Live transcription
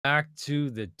back to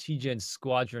the TGen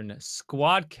Squadron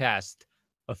Squadcast,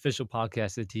 official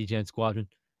podcast of TGen Squadron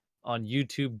on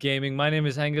YouTube Gaming. My name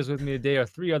is Angus. With me today are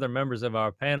three other members of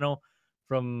our panel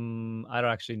from, I don't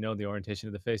actually know the orientation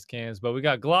of the face cams, but we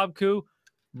got Globku,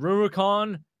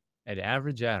 Rurikon, and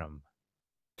Average Adam.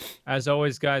 As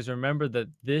always, guys, remember that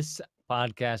this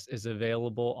podcast is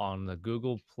available on the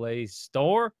Google Play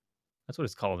Store. That's what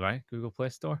it's called, right? Google Play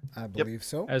Store? I Yep. believe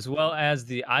so. As well as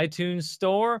the iTunes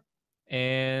Store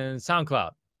and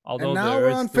SoundCloud. And now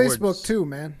we're on Facebook too,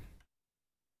 man.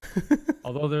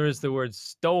 Although there is the word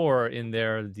store in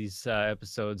there, these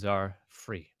episodes are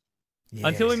free.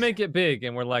 Until we make it big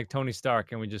and we're like Tony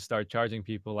Stark and we just start charging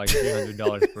people like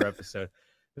 $300 per episode.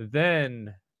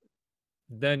 Then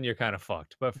you're kind of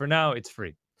fucked. But for now, it's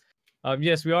free.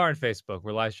 Yes, we are on Facebook.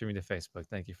 We're live streaming to Facebook.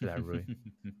 Thank you for that, Rui.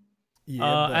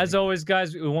 As always,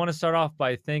 guys, we want to start off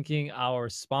by thanking our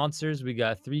sponsors. We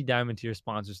got 3 diamond tier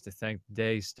sponsors to thank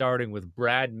today, starting with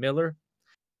Brad Miller,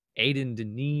 Aiden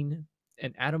Deneen,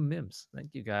 and Adam Mims. Thank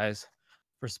you guys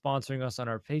for sponsoring us on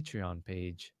our Patreon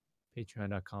page,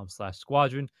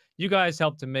 patreon.com/squadron. You guys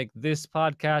help to make this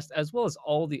podcast, as well as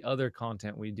all the other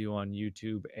content we do on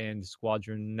YouTube and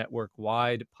Squadron Network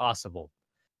wide, possible.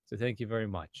 So thank you very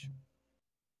much.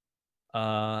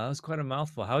 That was quite a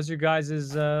mouthful. How's your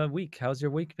guys' week? How's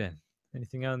your week been?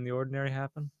 Anything out in the ordinary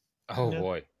happen? Oh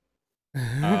boy.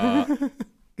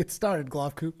 Get started,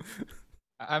 Globku.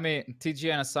 I mean,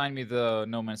 TGN assigned me the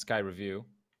No Man's Sky review.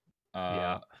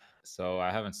 So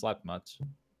I haven't slept much.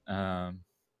 I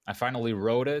finally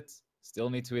wrote it. Still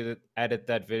need to edit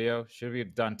that video. Should be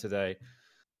done today.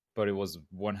 But it was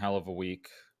one hell of a week.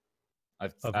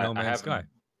 No Man's Sky.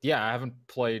 Yeah, I haven't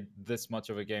played this much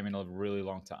of a game in a really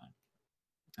long time.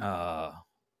 And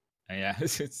yeah,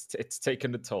 it's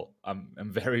taken a toll. I'm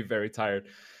very, very tired.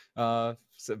 But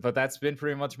that's been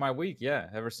pretty much my week. Yeah,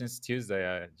 ever since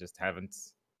Tuesday, I just haven't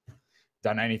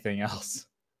done anything else.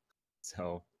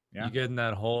 So yeah, you getting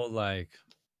that whole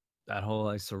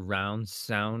surround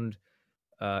sound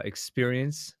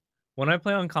experience? When I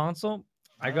play on console,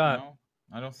 I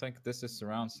don't think this is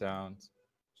surround sound.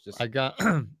 It's just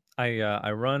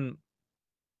I run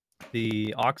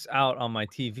the aux out on my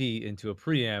TV into a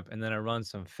preamp, and then I run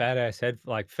some fat ass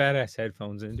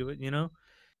headphones into it, and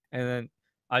then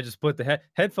I just put the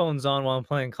headphones on while I'm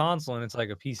playing console, and it's like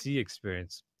a PC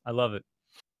experience. I love it.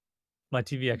 My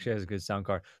TV actually has a good sound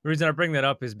card. The reason I bring that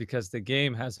up is because the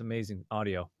game has amazing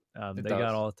audio. They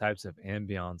got all types of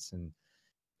ambience and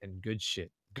good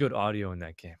shit, good audio in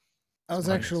that game. I was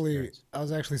actually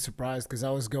surprised because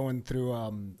I was going through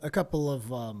a couple of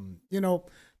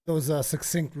those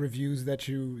succinct reviews that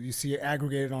you see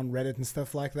aggregated on Reddit and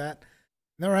stuff like that.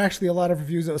 And there were actually a lot of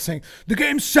reviews that were saying the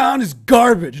game's sound is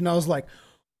garbage, and I was like,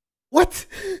 "What?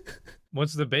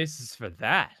 What's the basis for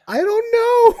that? I don't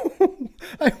know.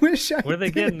 I wish I. Where are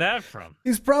they getting that from?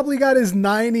 He's probably got his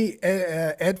 90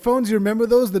 headphones. You remember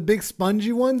those, the big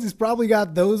spongy ones? He's probably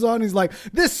got those on. He's like,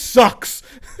 this sucks.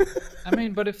 I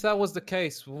mean, but if that was the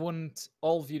case, wouldn't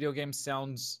all video game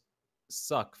sounds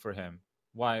suck for him?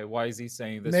 Why is he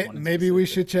saying this one? Maybe we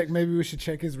should check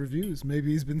his reviews.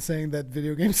 Maybe he's been saying that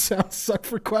video game sounds suck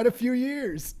for quite a few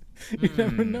years. You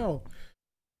never know.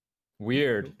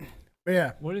 Weird.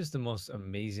 Yeah. What is the most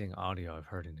amazing audio I've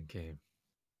heard in a game?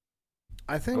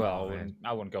 I think. Well,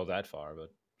 I wouldn't go that far,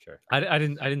 but sure. I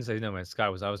didn't say No Man's Sky. I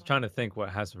was trying to think what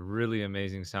has really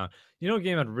amazing sound. You know, a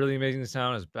game that had really amazing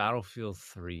sound is Battlefield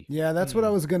 3. Yeah, that's what I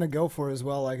was gonna go for as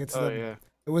well. Like it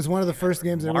was one of the first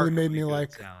games that really made me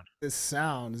like this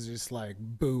sound is just like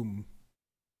boom.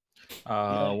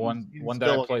 One that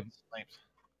I played.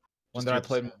 One that I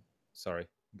played. Sorry.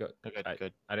 Good.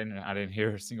 Good. I didn't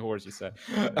hear a single word you said.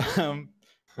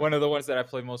 One of the ones that I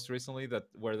played most recently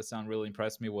where the sound really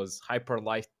impressed me was Hyper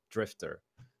Light Drifter.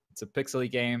 It's a pixely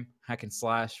game, hack and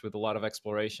slash with a lot of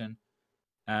exploration,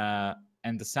 and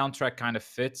the soundtrack kind of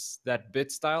fits that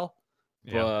bit style.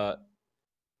 But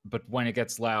when it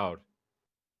gets loud,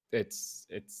 it's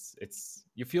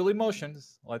you feel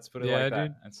emotions. Let's put it like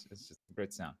that. It's just a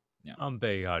great sound. Yeah, I'm a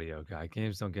big audio guy.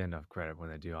 Games don't get enough credit when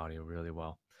they do audio really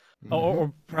well.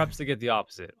 Or perhaps they get the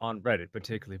opposite on Reddit,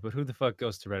 particularly. But who the fuck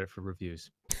goes to Reddit for reviews?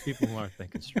 People who aren't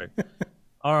thinking straight.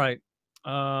 All right.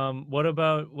 What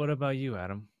about you,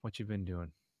 Adam? What you been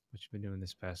doing? What you been doing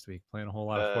this past week? Playing a whole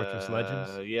lot of Fortress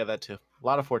Legends? Yeah, that too. A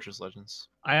lot of Fortress Legends.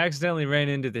 I accidentally ran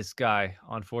into this guy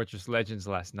on Fortress Legends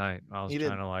last night. I was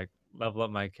trying to level up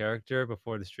my character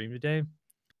before the stream today,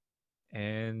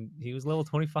 and he was level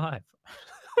 25.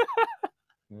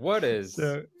 What is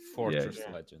Fortress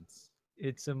Legends?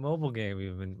 It's a mobile game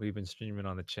we've been streaming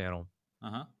on the channel.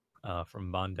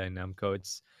 From Bandai Namco.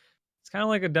 It's kind of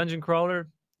like a dungeon crawler.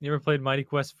 You ever played Mighty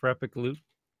Quest for Epic Loot?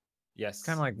 Yes.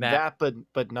 Kind of like that.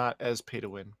 But not as pay to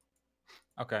win.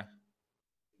 Okay.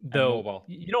 Though mobile.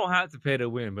 you don't have to pay to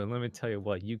win, but let me tell you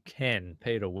what, you can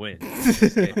pay to win.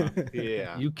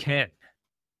 Yeah. You can.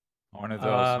 One of those,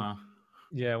 huh?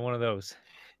 Yeah, one of those.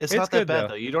 It's It's not that good, bad though.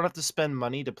 though. You don't have to spend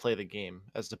money to play the game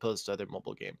as opposed to other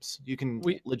mobile games. You can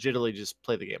legitimately just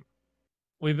play the game.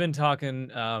 We've been talking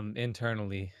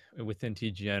internally within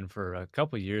TGN for a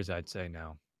couple years, I'd say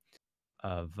now,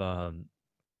 of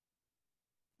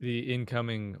the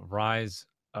incoming rise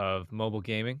of mobile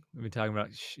gaming. We've been talking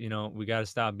about, we got to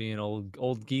stop being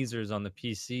old geezers on the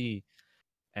PC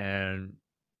and,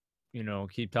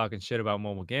 keep talking shit about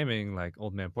mobile gaming like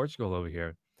old man Portugal over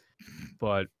here.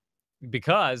 But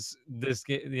because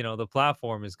the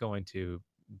platform is going to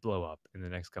blow up in the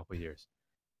next couple of years.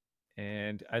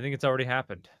 And I think it's already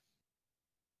happened.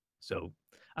 So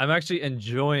I'm actually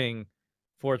enjoying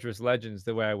Fortress Legends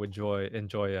the way I would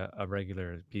enjoy a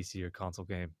regular PC or console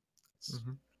game.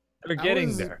 They're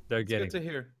getting there. They're getting good to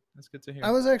hear. That's good to hear.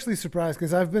 I was actually surprised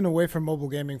because I've been away from mobile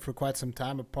gaming for quite some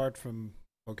time, apart from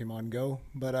Pokemon Go.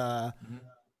 But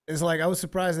it's like I was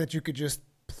surprised that you could just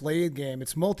play a game.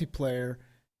 It's multiplayer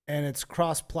and it's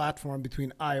cross-platform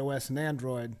between iOS and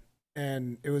Android,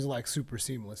 and it was like super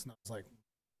seamless. And I was like,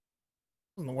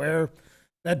 I don't know where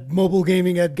that mobile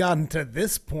gaming had gotten to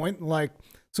this point. Like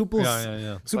super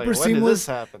seamless,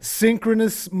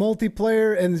 synchronous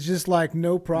multiplayer, and it's just like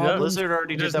no problem. Blizzard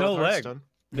already did that with Hearthstone.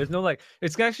 There's no lag.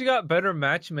 It's actually got better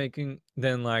matchmaking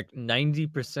than like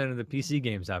 90% of the PC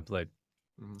games I've played.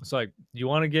 It's like, you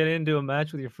want to get into a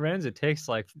match with your friends? It takes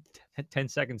like 10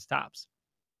 seconds tops.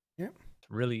 Yeah.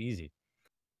 It's really easy.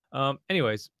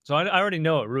 Anyways, so I already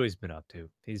know what Rui's been up to.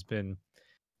 He's been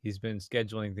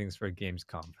scheduling things for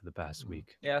Gamescom for the past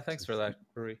week. Yeah, thanks for that,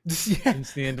 Rui.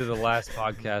 Since the end of the last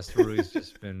podcast, Rui's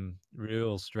just been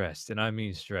real stressed, and I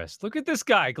mean stressed. Look at this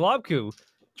guy, Globku,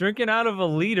 drinking out of a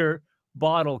liter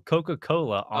bottle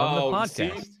Coca-Cola on the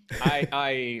podcast. See?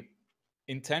 I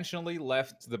intentionally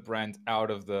left the brand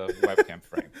out of the webcam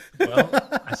frame. Well,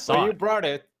 I saw you brought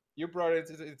it. You brought it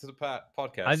into the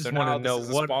podcast. I just want to know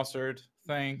what sponsored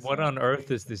thing. What on earth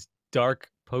is this dark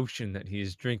potion that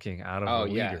he's drinking out of a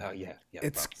liter? Oh yeah.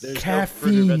 It's There's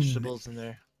caffeine. No vegetables in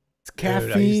there. It's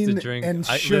caffeine and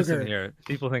sugar. Listen here,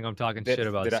 people think I'm talking shit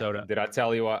about soda. Did I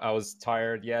tell you I was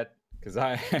tired yet? Because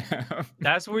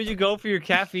That's where you go for your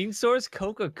caffeine source?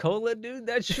 Coca-Cola, dude?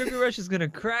 That sugar rush is going to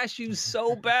crash you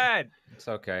so bad. It's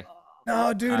okay.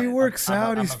 No, dude, he works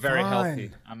out. He's very fine.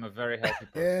 Healthy. I'm a very healthy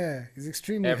person. Yeah, he's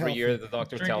extremely healthy. Every year the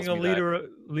doctor tells me a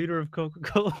liter of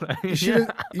Coca-Cola.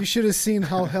 You should have seen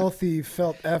how healthy he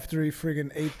felt after he friggin'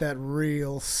 ate that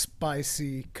real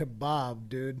spicy kebab,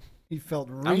 dude. He felt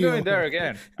real. I'm going there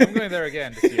again.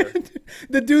 This year.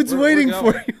 The dude's waiting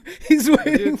for you. He's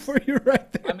waiting for you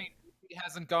right there. I mean, he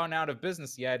hasn't gone out of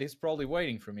business yet. He's probably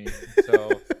waiting for me. So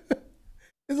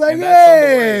it's like,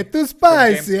 hey, too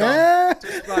spicy, huh? Too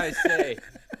spicy.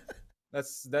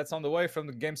 That's on the way from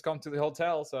the Gamescom to the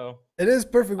hotel. So it is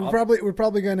perfect. We're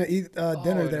probably gonna eat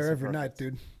dinner there every night,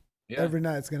 dude. Yeah. Every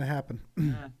night it's gonna happen.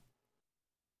 You're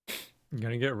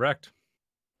gonna get wrecked.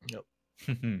 Yep.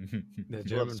 The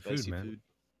German food, man.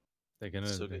 They're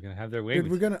gonna have their way.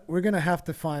 Dude, we're gonna have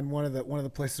to find one of the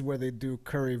places where they do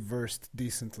currywurst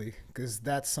decently, because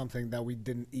that's something that we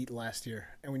didn't eat last year,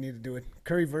 and we need to do it.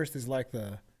 Currywurst is like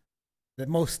the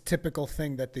most typical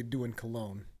thing that they do in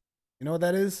Cologne. You know what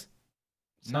that is?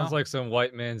 Sounds like some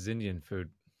white man's Indian food.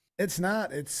 It's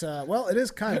not. It's well, it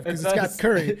is kind of, because it's got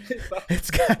curry.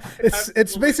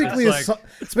 It's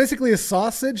basically a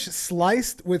sausage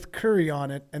sliced with curry on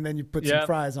it, and then you put some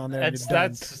fries on there.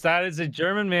 That is a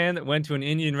German man that went to an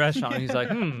Indian restaurant. And he's like,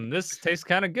 this tastes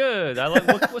kind of good. I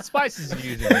like what spices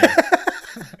you using here.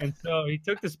 And so he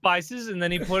took the spices and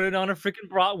then he put it on a freaking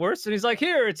bratwurst, and he's like,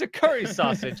 here, it's a curry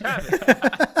sausage. Have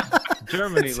it.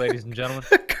 Germany, ladies and gentlemen.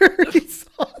 A curry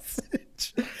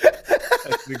sausage.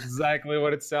 That's exactly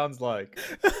what it sounds like.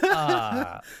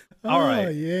 All right. Oh,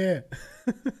 yeah.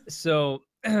 So,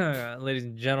 ladies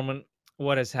and gentlemen,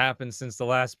 what has happened since the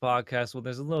last podcast? Well,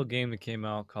 there's a little game that came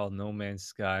out called No Man's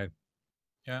Sky.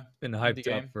 Yeah. Been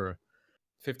hyped up for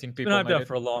 15 people. Been hyped up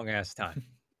for a long ass time.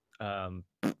 I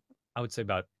would say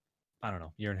about, I don't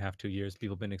know, year and a half, 2 years.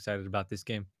 People have been excited about this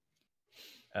game.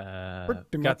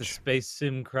 Got the Space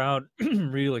Sim crowd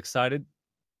real excited.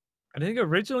 I think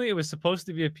originally it was supposed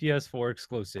to be a PS4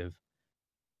 exclusive,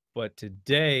 but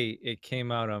today it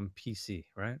came out on PC,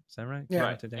 right? Is that right? Yeah.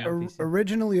 Right, today on PC?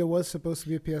 Originally it was supposed to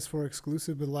be a PS4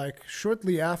 exclusive, but like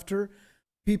shortly after,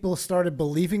 people started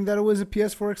believing that it was a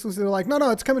PS4 exclusive. They're like, no,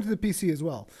 it's coming to the PC as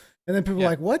well. And then people were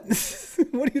like, what?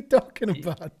 What are you talking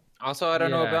about? Also, I don't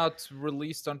know Yeah. about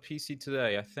released on PC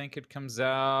today. I think it comes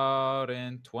out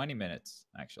in 20 minutes,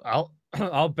 actually.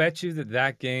 I'll bet you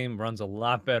that game runs a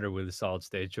lot better with a solid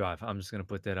state drive. I'm just gonna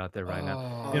put that out there right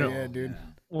now. Oh, yeah, dude.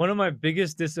 One of my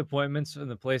biggest disappointments in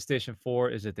the PlayStation 4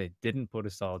 is that they didn't put a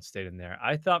solid state in there.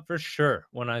 I thought for sure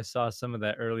when I saw some of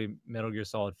that early Metal Gear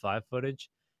Solid 5 footage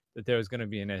that there was going to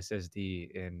be an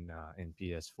SSD in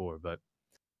PS4, but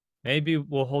maybe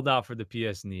we'll hold out for the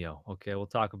PS Neo. Okay, we'll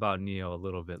talk about Neo a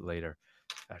little bit later.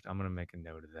 In fact, I'm gonna make a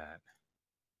note of that.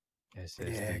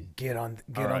 SSD. Yeah, get on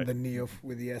the Neo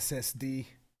with the SSD.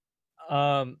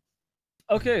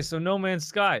 Okay, so No Man's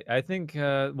Sky. I think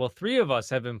well, 3 of us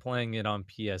have been playing it on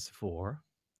PS4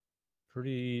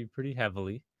 pretty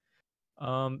heavily.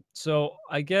 So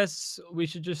I guess we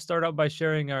should just start out by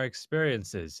sharing our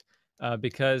experiences,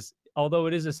 because although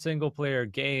it is a single player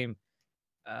game,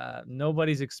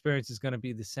 nobody's experience is going to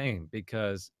be the same,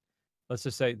 because let's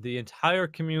just say the entire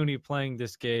community playing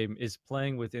this game is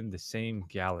playing within the same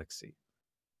galaxy.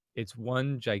 It's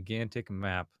one gigantic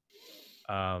map.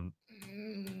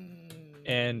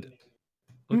 And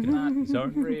look at Not that. So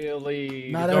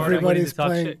really. Not Darn, I'm waiting everybody's to talk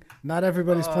playing. shit. Not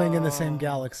everybody's playing in the same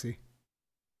galaxy.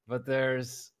 But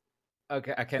there's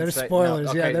okay. I can't There's say spoilers.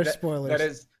 No, Yeah, okay, there's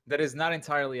spoilers. that is not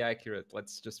entirely accurate.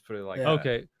 Let's just put it like Yeah. that.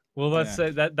 Okay. Well, let's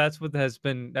Yeah. say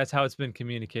that's how it's been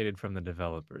communicated from the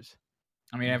developers.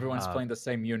 I mean, everyone's playing the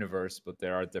same universe, but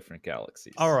there are different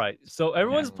galaxies. All right. So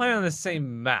everyone's Yeah. playing on the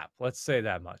same map. Let's say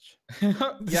that much.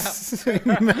 Yeah. Same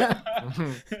map.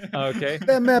 Okay.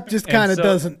 That map just And kind of so-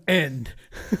 doesn't end.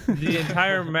 The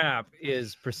entire map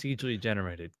is procedurally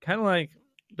generated. Kind of like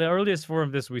the earliest form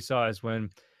of this we saw is when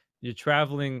you're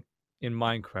traveling in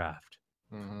Minecraft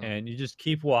and you just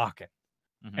keep walking.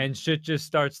 Mhm. And shit just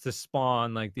starts to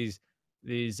spawn like these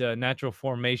natural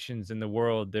formations in the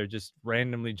world. They're just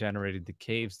randomly generated, the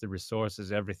caves, the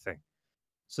resources, everything.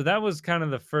 So that was kind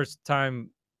of the first time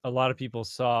a lot of people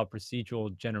saw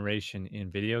procedural generation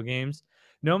in video games.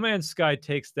 No Man's Sky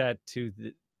takes that to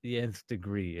the nth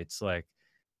degree. It's like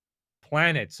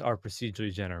planets are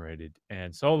procedurally generated,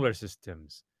 and solar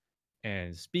systems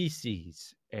and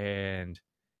species, and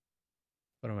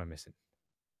what am I missing?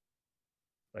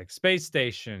 Like space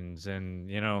stations and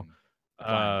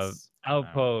Plants.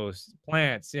 outposts,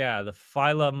 plants. Yeah, the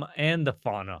phylum and the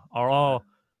fauna are all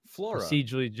Flora.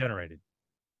 procedurally generated.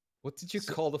 What did you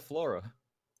call the flora?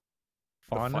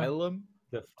 Fauna, The phylum?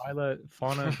 the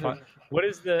fauna. What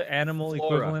is the animal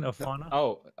Flora. equivalent of fauna?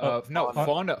 Oh, no,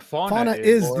 fauna. Fauna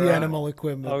is the flora. animal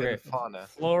equivalent. Okay, fauna.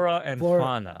 flora and Flora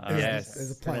fauna. is- Yes. is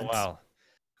a It's been a plant. while.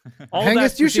 All Angus,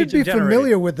 that's you should be procedure generated.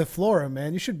 familiar with the flora,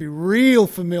 man. You should be real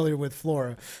familiar with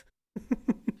flora.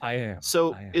 I am.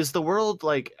 So I am. is the world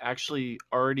like actually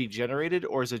already generated,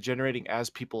 or is it generating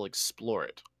as people explore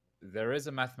it? There is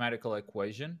a mathematical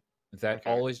equation that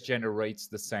Okay. always generates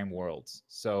the same worlds.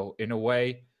 So in a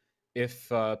way,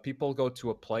 if people go to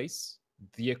a place,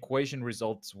 the equation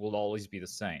results will always be the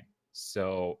same.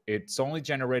 So it's only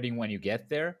generating when you get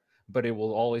there, but it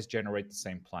will always generate the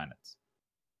same planets.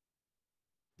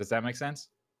 Does that make sense?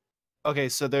 Okay,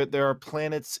 so there are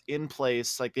planets in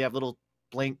place, like they have little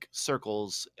blank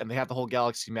circles, and they have the whole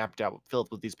galaxy mapped out, filled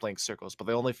with these blank circles, but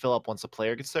they only fill up once a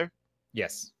player gets there.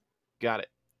 Yes. Got it.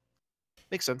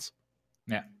 Makes sense.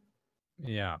 Yeah.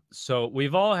 Yeah. So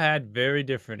we've all had very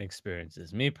different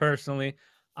experiences. Me personally,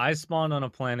 I spawned on a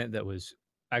planet that was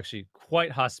actually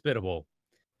quite hospitable.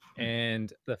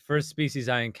 And the first species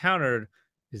I encountered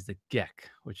is the Gek,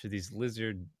 which are these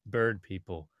lizard bird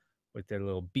people with their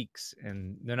little beaks,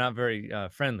 and they're not very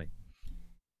friendly.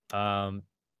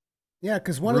 Yeah,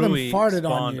 because one of them Rui farted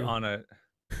on spawned you. on a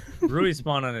Rui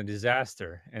spawned on a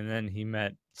disaster, and then he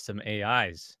met some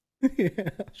AIs Yeah.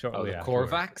 shortly Oh, the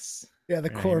afterwards. Korvax? Yeah, the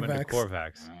Yeah, he met the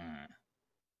Corvax.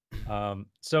 Corvax.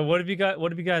 So what have you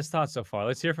guys thought so far?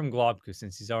 Let's hear from Globku,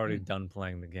 since he's already done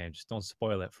playing the game. Just don't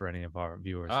spoil it for any of our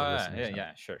viewers or listeners.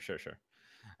 Yeah, sure.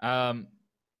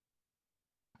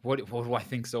 What do I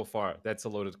think so far? That's a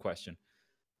loaded question.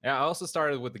 Yeah, I also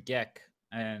started with the Gek,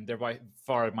 and they're by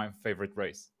far my favorite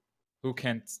race. Who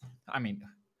can't? I mean,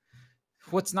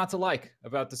 what's not to like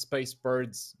about the space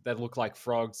birds that look like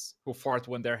frogs who fart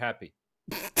when they're happy,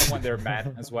 and when they're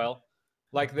mad as well?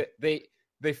 Like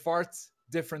they fart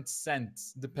different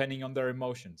scents depending on their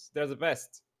emotions. They're the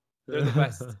best. They're the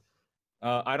best.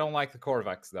 I don't like the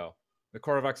Korvax though. The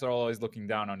Korvax are always looking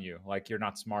down on you, like you're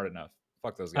not smart enough.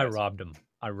 Fuck those guys.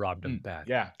 I robbed him bad.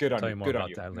 Yeah, good on Tell you. you more Good about on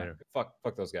you. that No, later.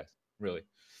 fuck those guys. Really.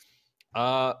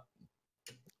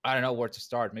 I don't know where to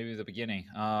start. Maybe the beginning.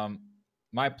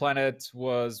 My planet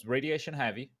was radiation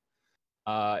heavy.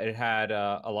 It had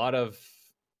a lot of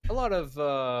a lot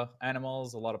of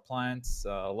animals, a lot of plants,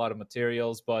 a lot of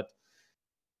materials. But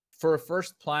for a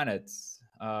first planet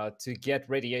to get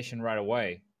radiation right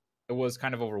away, it was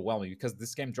kind of overwhelming because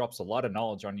this game drops a lot of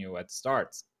knowledge on you at the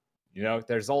start. You know,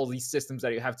 there's all these systems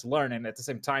that you have to learn, and at the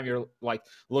same time, you're like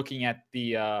looking at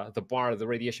the bar, the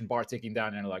radiation bar ticking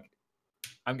down, and you're like,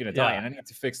 I'm gonna die, and I need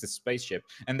to fix the spaceship.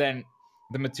 And then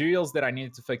the materials that I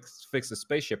needed to fix the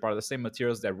spaceship are the same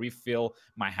materials that refill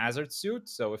my hazard suit.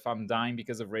 So if I'm dying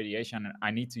because of radiation,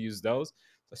 I need to use those.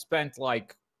 So I spent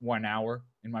like 1 hour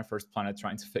in my first planet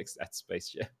trying to fix that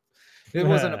spaceship. It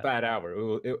wasn't a bad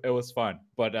hour. It was fun.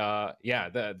 But yeah,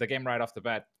 the game right off the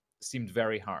bat seemed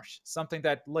very harsh. Something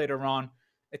that later on,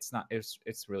 it's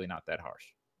really not that harsh.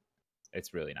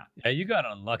 It's really not. Yeah, you got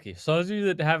unlucky. So those of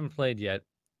you that haven't played yet,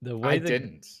 the way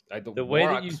the way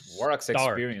that you Warwick's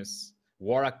experience.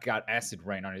 Warwick got acid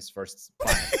rain on his first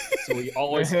planet, so he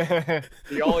always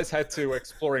had to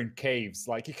explore in caves.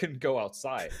 Like he couldn't go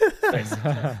outside.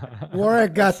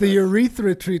 Warwick got the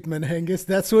urethra treatment, Hengist.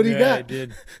 That's what he got. Yeah, I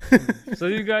did. So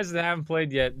you guys that haven't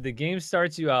played yet, the game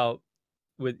starts you out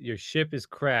with your ship is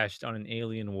crashed on an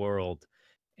alien world,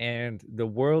 and the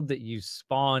world that you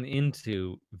spawn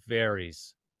into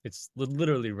varies. It's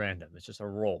literally random. It's just a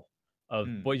roll of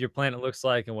what your planet looks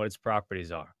like and what its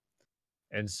properties are.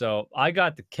 And so I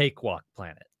got the cakewalk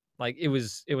planet. Like it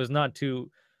was not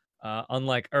too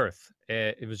unlike Earth.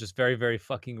 It was just very, very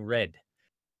fucking red,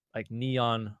 like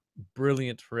neon,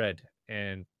 brilliant red,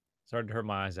 and started to hurt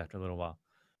my eyes after a little while.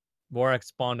 Borax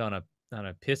spawned on a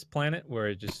piss planet where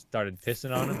it just started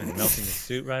pissing on him and melting his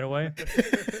suit right away.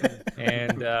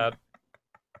 And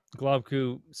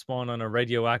Globku spawned on a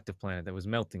radioactive planet that was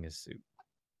melting his suit.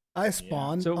 I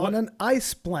spawned on an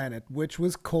ice planet, which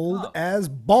was cold as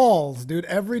balls, dude.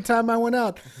 Every time I went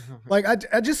out, like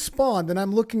I just spawned and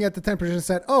I'm looking at the temperature and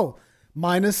said, oh,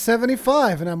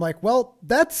 -75. And I'm like, well,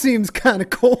 that seems kind of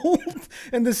cold.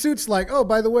 And the suit's like, oh,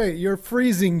 by the way, you're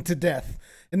freezing to death.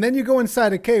 And then you go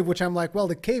inside a cave, which I'm like, well,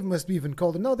 the cave must be even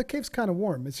colder. No, the cave's kind of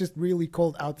warm. It's just really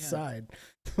cold outside.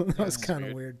 Yeah. That was kind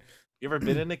of weird. You ever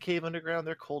been in a cave underground?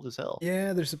 They're cold as hell.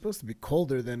 Yeah, they're supposed to be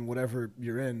colder than whatever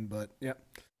you're in, but yeah.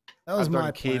 That was I've my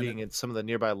done caving in some of the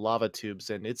nearby lava tubes,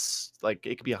 and it's like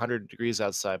it could be 100 degrees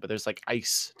outside, but there's like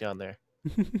ice down there.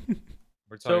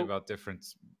 We're talking about different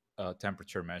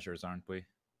temperature measures, aren't we?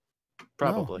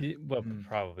 Probably. No. Well,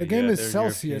 probably. The game is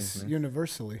Celsius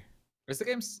universally. Is the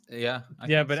game's yeah,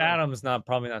 but so. Adam's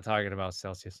probably not talking about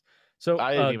Celsius. So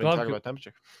I didn't even talk about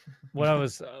temperature. what I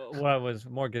was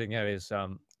more getting at is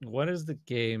what has the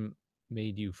game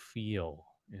made you feel?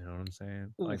 You know what I'm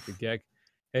saying? Oof. Like the gag.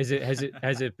 Has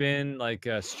it been like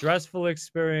a stressful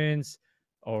experience,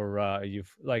 or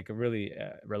you've like a really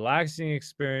relaxing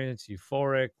experience,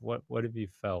 euphoric? What have you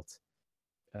felt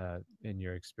in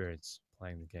your experience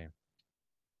playing the game?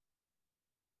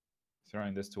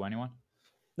 Throwing this to anyone?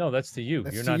 No, that's to you.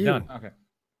 You're not done.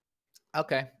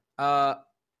 Okay. I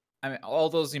mean, all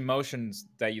those emotions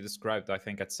that you described, I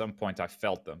think at some point I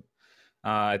felt them.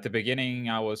 At the beginning,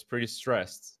 I was pretty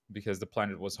stressed because the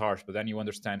planet was harsh, but then you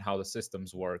understand how the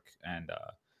systems work, and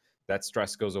that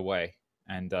stress goes away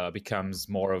and becomes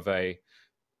more of a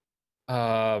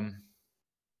trying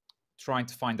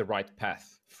to find the right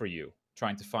path for you,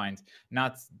 trying to find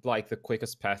not like the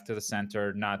quickest path to the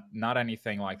center, not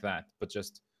anything like that, but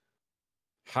just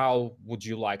how would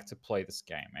you like to play this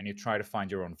game, and you try to find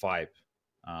your own vibe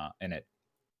in it.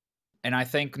 And I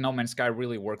think No Man's Sky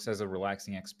really works as a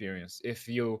relaxing experience. If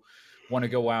you want to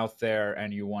go out there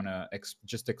and you want to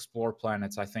just explore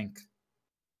planets, I think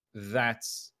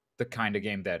that's the kind of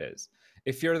game that is.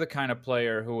 If you're the kind of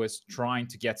player who is trying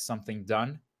to get something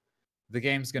done, the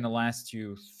game's going to last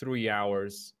you 3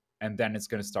 hours, and then it's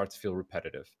going to start to feel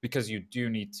repetitive because you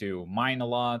do need to mine a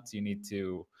lot, you need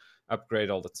to upgrade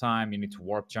all the time, you need to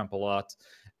warp jump a lot,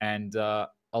 and a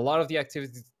lot of the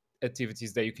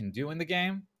activities that you can do in the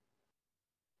game,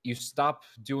 you stop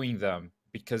doing them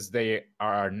because they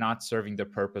are not serving the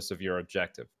purpose of your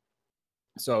objective.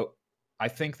 So I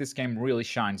think this game really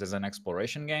shines as an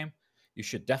exploration game. You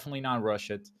should definitely not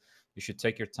rush it. You should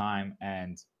take your time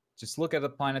and just look at the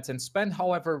planets and spend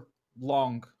however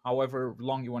long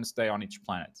you want to stay on each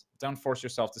planet. Don't force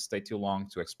yourself to stay too long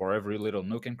to explore every little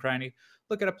nook and cranny.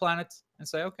 Look at a planet and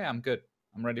say, okay, I'm good.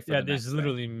 I'm ready for the next there's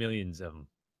literally millions of them.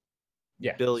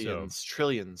 Yeah, billions,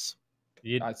 trillions.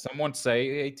 Some say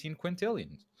 18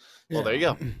 quintillion. Well, there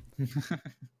you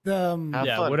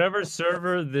go. Whatever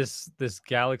server this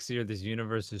galaxy or this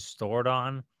universe is stored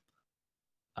on,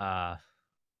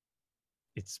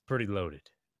 it's pretty loaded.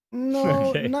 No,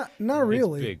 okay? not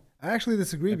really. I actually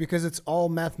disagree because it's all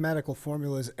mathematical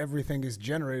formulas. Everything is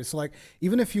generated. So like,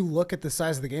 even if you look at the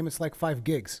size of the game, it's like 5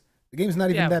 gigs. The game's not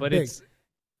even Yeah, that but big.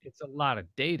 it's a lot of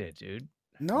data, dude.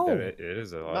 No, It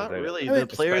is a lot Not of data. really. I mean, The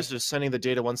players are sending the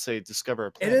data once they discover a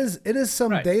it planet. is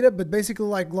some Right. data, but basically,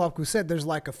 like Globku said, there's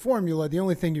like a formula. The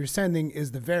only thing you're sending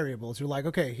is the variables. You're like,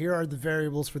 okay, here are the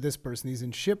variables for this person. He's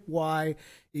in ship Y,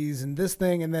 he's in this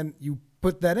thing, and then you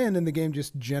put that in, and the game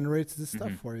just generates the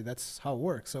stuff for you. That's how it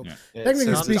works. So Yeah. Yeah, it technically says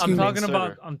No, this is speaking, the I'm main talking about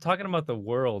server. I'm talking about the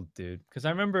world, dude. Because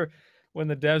I remember when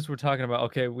the devs were talking about,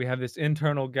 okay, we have this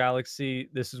internal galaxy.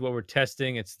 This is what we're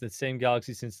testing. It's the same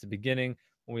galaxy since the beginning.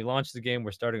 When we launch the game,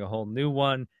 we're starting a whole new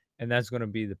one, and that's going to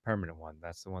be the permanent one.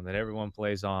 That's the one that everyone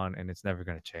plays on, and it's never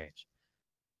going to change.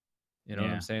 You know what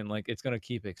Yeah. I'm saying? Like it's going to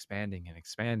keep expanding and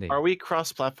expanding. Are we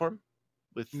cross-platform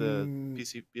with the Mm,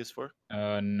 PC PS4?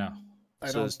 No. I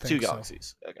So don't there's two think so.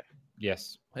 galaxies. Okay.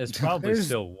 Yes. It's probably There's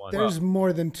still one. there's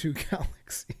more than 2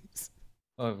 galaxies.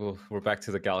 We're back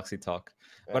to the galaxy talk.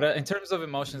 But in terms of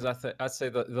emotions, I'd say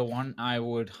the one I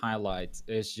would highlight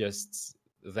is just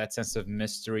that sense of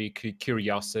mystery,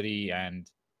 curiosity, and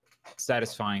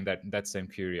satisfying that same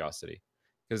curiosity.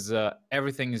 Because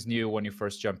everything is new when you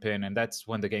first jump in, and that's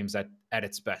when the game's at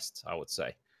its best, I would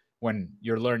say. When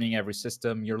you're learning every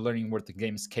system, you're learning what the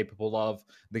game is capable of.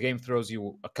 The game throws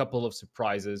you a couple of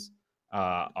surprises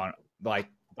on like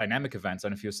dynamic events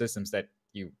on a few systems that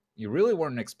you really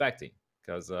weren't expecting.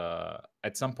 Because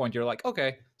at some point you're like,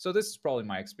 okay, so this is probably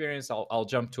my experience. I'll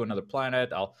jump to another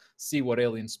planet. I'll see what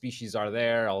alien species are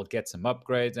there. I'll get some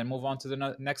upgrades and move on to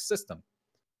the next system.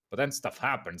 But then stuff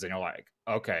happens, and you're like,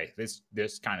 okay, this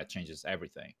kind of changes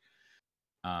everything.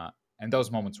 And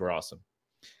those moments were awesome.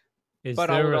 Is But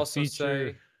I there would a also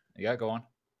feature? say, yeah, go on.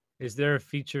 Is there a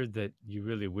feature that you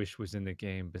really wish was in the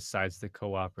game besides the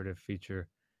cooperative feature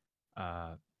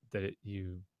uh,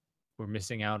 you were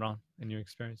missing out on in your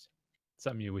experience?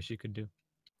 Something you wish you could do?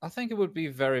 I think it would be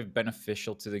very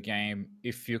beneficial to the game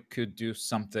if you could do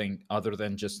something other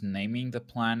than just naming the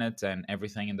planet and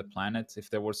everything in the planet. If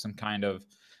there was some kind of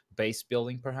base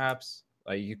building, perhaps,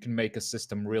 you can make a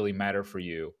system really matter for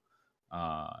you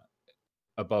uh,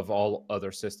 above all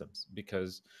other systems.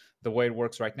 Because the way it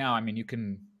works right now, I mean, you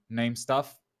can name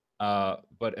stuff,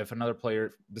 but if another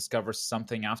player discovers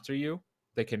something after you,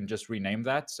 they can just rename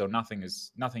that. So nothing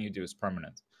you do is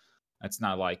permanent. It's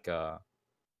not like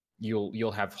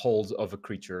you'll have hold of a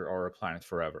creature or a planet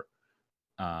forever.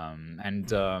 And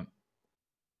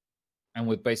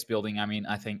with base building, I mean,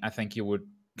 I think you would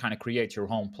kind of create your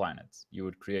home planet. You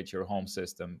would create your home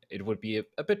system. It would be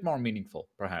a bit more meaningful,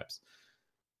 perhaps.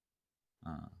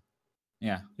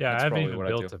 Yeah, Yeah, I that's haven't probably even what I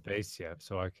do. built a base yet,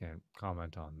 so I can't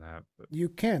comment on that. You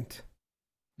can't.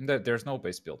 There's no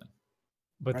base building.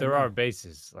 But Right there now. are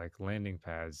bases like landing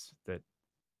pads that.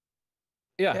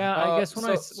 Yeah, Yeah, I guess when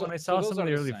so I saw those some of are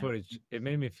the the early same. footage, it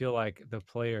made me feel like the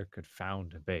player could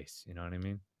found a base. You know what I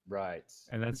mean? Right.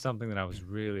 And that's something that I was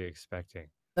really expecting.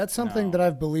 That's something No. that I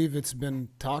believe it's been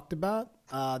talked about.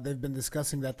 They've been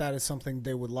discussing that is something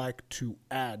they would like to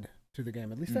add to the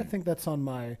game. At least I think that's on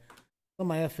my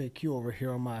FAQ over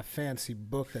here on my fancy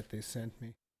book that they sent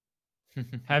me.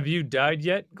 Have you died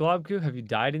yet, Globku? Have you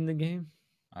died in the game?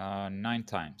 9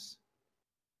 times.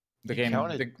 The You game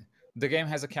counted. the game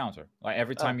has a counter. Like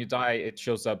every time you die, it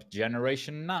shows up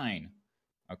generation 9.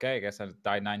 Okay, I guess I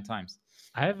died 9 times.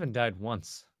 I haven't died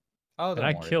once. Oh, And don't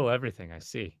I worry. kill everything I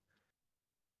see.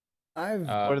 I've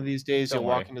One of these days, don't you'll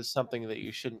worry. walk into something that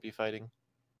you shouldn't be fighting.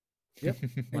 Yep.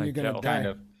 And Like you're gonna hell.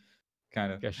 die.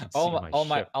 Kind of. I should see my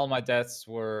ship. All my deaths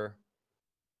were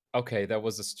okay. That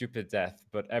was a stupid death,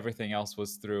 but everything else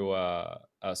was through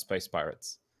space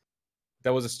pirates.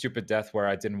 That was a stupid death where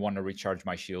I didn't want to recharge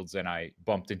my shields and I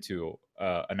bumped into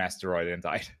an asteroid and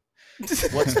died.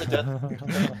 What's the death?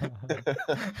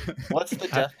 What's the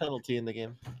death penalty in the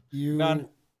game? None.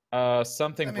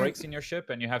 Something I mean- breaks in your ship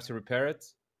and you have to repair it,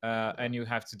 and you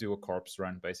have to do a corpse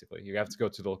run. Basically, you have to go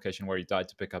to the location where you died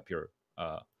to pick up your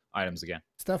items again.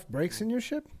 Stuff breaks in your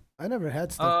ship? I never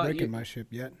had stuff break you- in my ship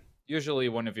yet. Usually,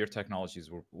 one of your technologies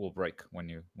will break when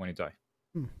you die.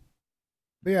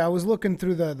 But yeah, I was looking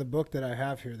through the book that I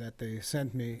have here that they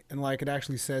sent me, and like it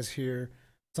actually says here,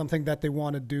 something that they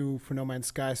want to do for No Man's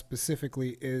Sky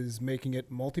specifically is making it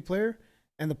multiplayer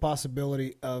and the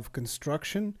possibility of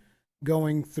construction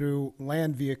going through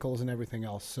land vehicles and everything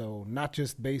else. So not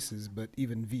just bases, but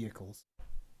even vehicles.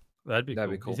 That'd be That'd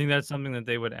be cool. cool. You think that's something that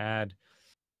they would add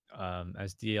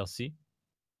as DLC?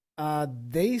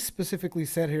 They specifically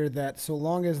said here that so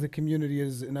long as the community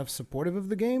is enough supportive of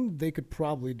the game, they could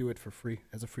probably do it for free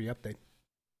as a free update.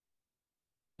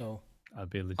 So That'd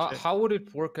be legit. How would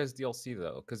it work as DLC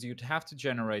though? Because you'd have to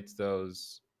generate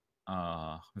those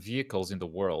vehicles in the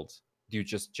world, do you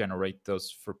just generate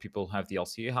those for people who have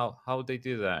DLC? How would they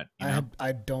do that? You know?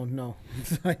 I don't know.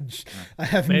 I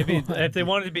have Maybe no if they idea.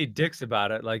 wanted to be dicks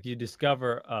about it, like you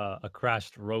discover a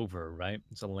crashed rover, right?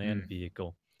 It's a land Mm.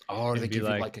 vehicle. Or It'd they be give you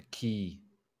like, like a key.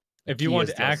 A if you key want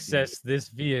as to DLC. access this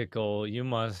vehicle, you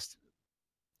must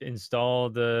install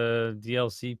the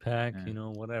DLC pack, Yeah. you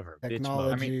know, whatever. Bitch Technology,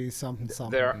 mode. I mean, something,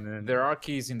 something. There And then, there are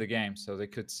keys in the game, so they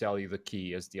could sell you the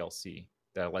key as DLC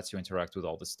that lets you interact with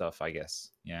all this stuff, I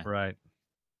guess. Yeah. right.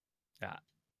 Yeah.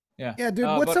 Yeah. Yeah, dude,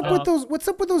 what's but, up with those? What's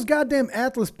up with those goddamn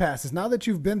Atlas passes? Now that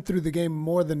you've been through the game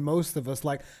more than most of us,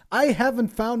 like I haven't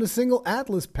found a single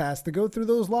Atlas pass to go through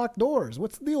those locked doors.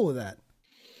 What's the deal with that?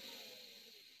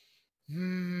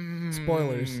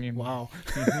 Spoilers. Wow.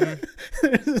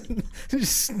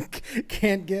 Just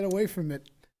can't get away from it.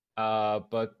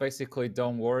 But basically,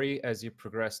 don't worry. As you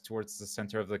progress towards the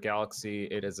center of the galaxy,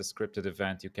 it is a scripted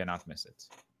event. You cannot miss it.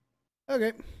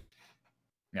 Okay.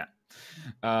 Yeah.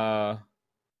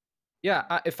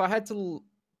 If I had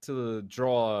to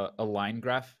draw a line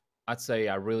graph, I'd say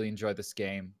I really enjoyed this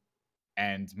game,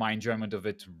 and my enjoyment of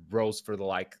it rose for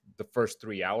the first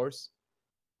 3 hours,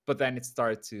 but then it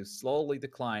started to slowly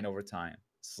decline over time,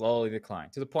 to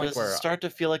the point Does where it start to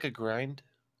feel like a grind?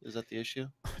 Is that the issue?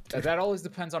 that always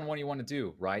depends on what you want to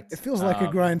do, right? It feels like a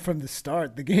grind from the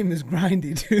start. The game is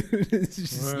grindy, dude. It's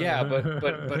just... Yeah, but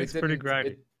it's pretty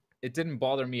grindy. It didn't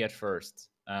bother me at first.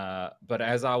 But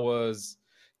as I was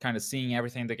kind of seeing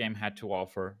everything the game had to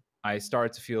offer, I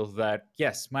started to feel that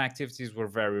yes, my activities were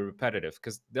very repetitive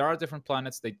because there are different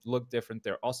planets. They look different.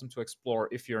 They're awesome to explore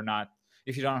if you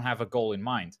don't have a goal in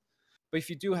mind. But if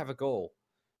you do have a goal,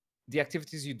 the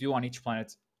activities you do on each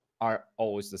planet are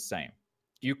always the same.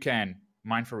 You can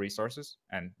mine for resources,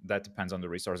 and that depends on the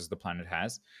resources the planet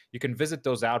has. You can visit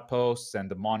those outposts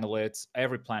and the monoliths.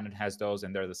 Every planet has those,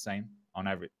 and they're the same on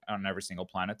every single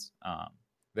planet.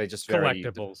 They just vary.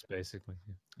 Collectibles, basically.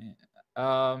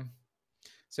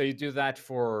 So you do that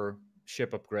for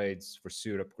ship upgrades, for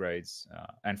suit upgrades,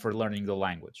 and for learning the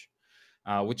language,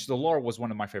 which the lore was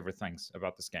one of my favorite things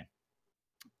about this game.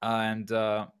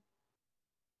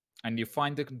 And you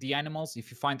find the animals.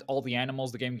 If you find all the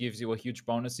animals, the game gives you a huge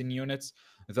bonus in units.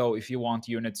 Though if you want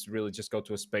units, really just go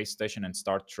to a space station and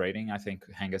start trading. I think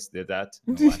Hangus did that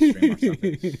in the last stream or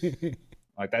something.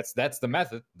 Like that's the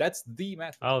method. That's the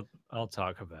method. I'll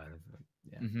talk about it.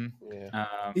 Yeah. Mm-hmm.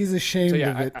 Yeah. He's ashamed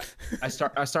of it. I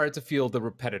started to feel the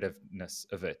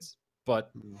repetitiveness of it.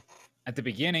 But at the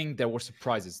beginning, there were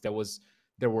surprises.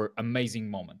 There were amazing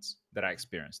moments that I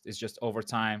experienced. It's just over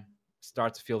time,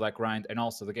 start to feel that grind, and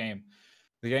also the game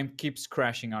keeps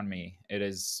crashing on me. It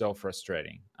is so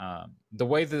frustrating. The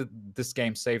way that this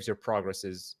game saves your progress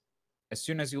is as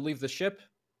soon as you leave the ship,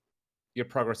 your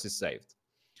progress is saved.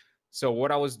 So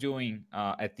what I was doing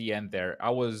at the end there, I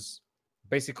was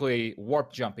basically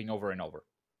warp jumping over and over.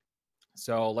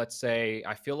 So let's say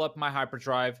I fill up my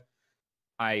hyperdrive,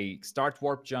 I start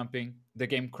warp jumping, the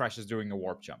game crashes during a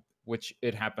warp jump, which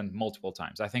it happened multiple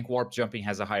times. I think warp jumping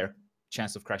has a higher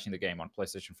chance of crashing the game on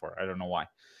PlayStation 4. I don't know why.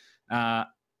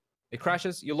 It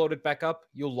crashes, you load it back up,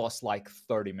 you lost like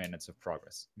 30 minutes of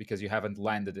progress because you haven't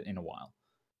landed in a while.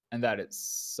 And that is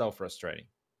so frustrating.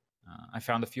 I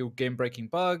found a few game-breaking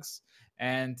bugs,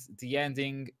 and the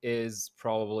ending is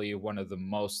probably one of the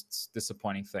most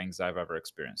disappointing things I've ever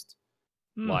experienced.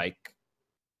 Like,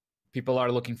 people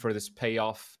are looking for this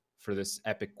payoff for this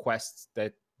epic quest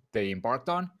that they embarked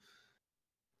on.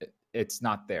 It's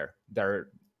not there.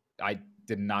 I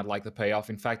did not like the payoff.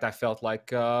 In fact, I felt like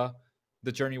the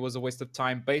journey was a waste of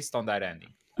time based on that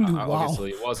ending. Wow. Obviously,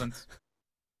 it wasn't.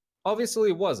 Obviously,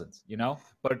 it wasn't,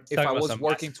 But if I was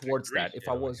working towards that,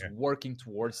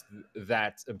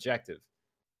 that objective,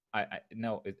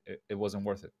 no, it wasn't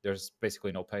worth it. There's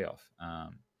basically no payoff,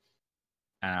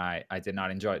 and I did not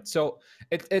enjoy it. So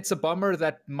it's a bummer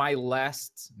that my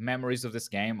last memories of this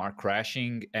game are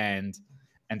crashing and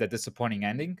the disappointing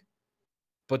ending.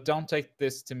 But don't take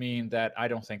this to mean that I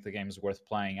don't think the game is worth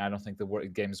playing. I don't think the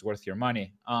game is worth your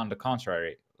money. On the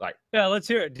contrary, yeah, let's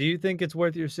hear it. Do you think it's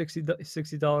worth your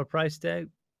 $60 price tag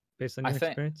based on your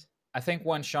experience? I think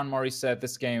when Sean Murray said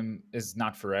this game is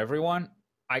not for everyone,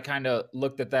 I kind of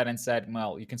looked at that and said,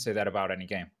 well, you can say that about any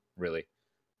game, really.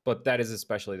 But that is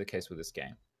especially the case with this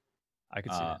game. I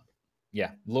could see that.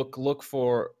 Yeah, look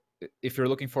for, if you're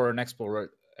looking for an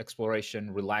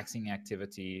exploration, relaxing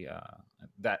activity,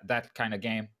 that kind of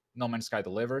game, No Man's Sky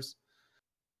delivers.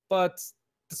 But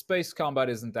the space combat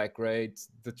isn't that great.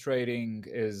 The trading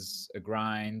is a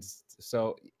grind.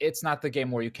 So it's not the game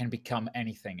where you can become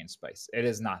anything in space. It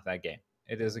is not that game.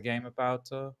 It is a game about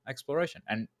exploration.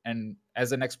 And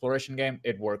as an exploration game,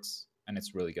 it works and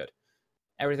it's really good.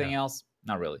 Everything else,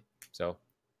 not really. So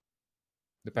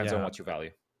depends on what you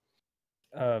value.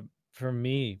 For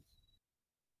me,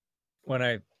 when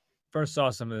I first saw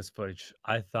some of this footage,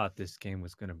 I thought this game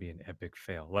was going to be an epic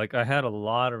fail. Like, I had a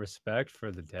lot of respect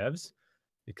for the devs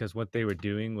because what they were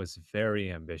doing was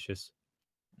very ambitious.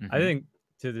 I think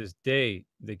to this day,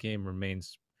 the game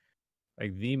remains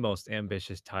like the most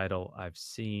ambitious title I've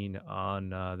seen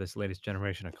on this latest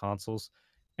generation of consoles,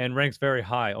 and ranks very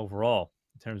high overall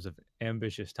in terms of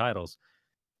ambitious titles.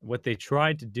 What they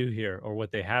tried to do here, or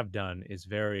what they have done, is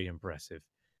very impressive.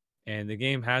 And the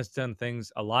game has done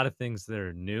a lot of things that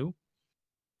are new.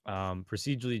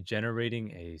 Procedurally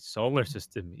generating a solar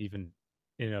system, even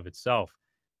in and of itself,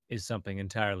 is something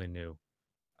entirely new.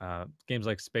 Games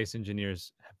like Space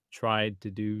Engineers have tried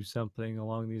to do something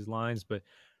along these lines, but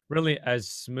really, as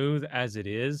smooth as it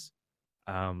is,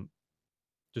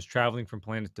 just traveling from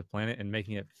planet to planet and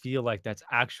making it feel like that's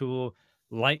actual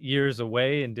light years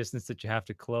away and distance that you have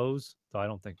to close. Though I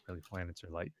don't think really planets are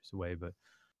light years away, but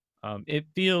it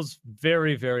feels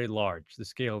very, very large. The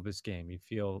scale of this game, you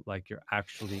feel like you're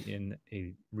actually in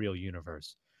a real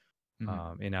universe.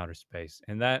 In outer space,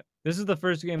 and this is the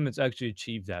first game that's actually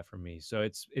achieved that for me. So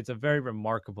it's a very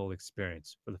remarkable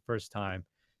experience for the first time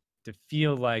to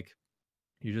feel like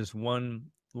you're just one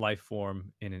life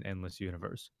form in an endless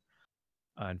universe.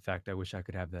 In fact, I wish I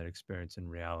could have that experience in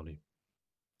reality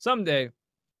someday.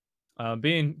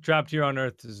 Being trapped here on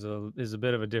Earth is a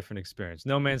bit of a different experience.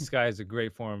 No Man's Sky is a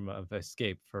great form of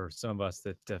escape for some of us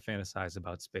that fantasize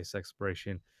about space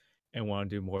exploration and want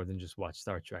to do more than just watch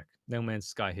Star Trek. No Man's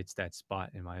Sky hits that spot,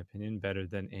 in my opinion, better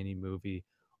than any movie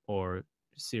or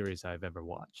series I've ever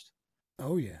watched.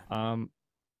 Oh, yeah.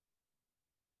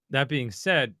 That being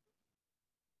said,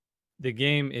 the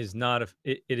game is not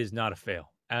it is not a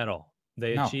fail at all.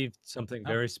 They achieved something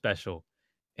very special,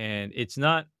 and it's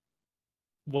not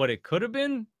what it could have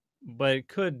been, but it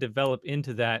could develop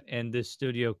into that, and this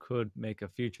studio could make a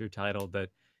future title that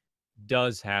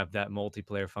does have that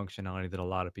multiplayer functionality that a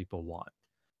lot of people want.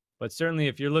 But certainly,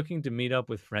 if you're looking to meet up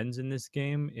with friends in this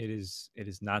game, it is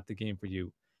not the game for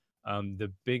you.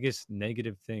 The first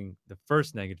negative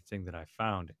thing that I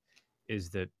found is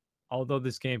that although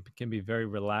this game can be very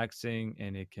relaxing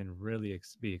and it can really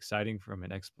be exciting from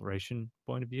an exploration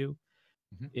point of view,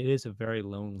 it is a very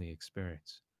lonely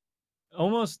experience.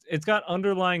 Almost, it's got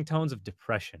underlying tones of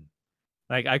depression.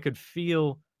 Like, I could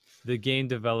feel the game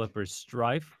developer's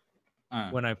strife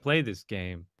when I play this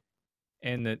game,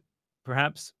 and that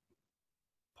perhaps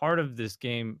part of this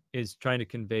game is trying to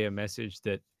convey a message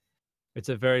that it's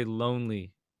a very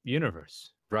lonely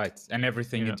universe. Right. And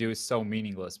everything you do is so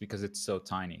meaningless because it's so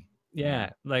tiny.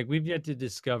 Yeah. Like, we've yet to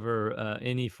discover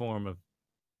any form of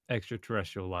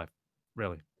extraterrestrial life,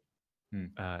 really.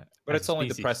 But it's only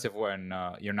depressive when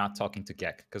you're not talking to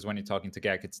Gek, because when you're talking to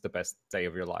Gek, it's the best day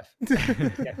of your life. The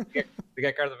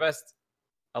Gek are the best.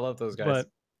 I love those guys.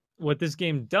 But what this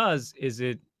game does is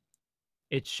it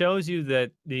shows you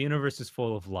that the universe is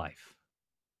full of life,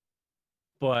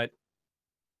 but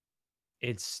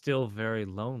it's still very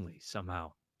lonely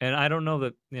somehow. And I don't know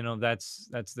that,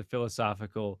 that's the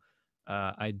philosophical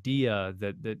idea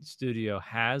that studio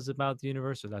has about the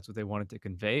universe, or that's what they wanted to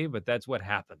convey, but that's what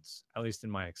happens, at least in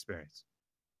my experience.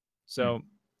 So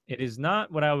it is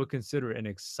not what I would consider an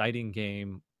exciting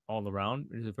game all around.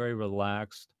 It is a very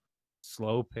relaxed,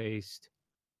 slow-paced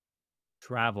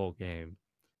travel game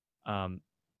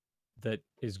that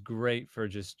is great for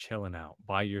just chilling out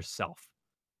by yourself.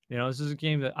 This is a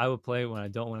game that I would play when I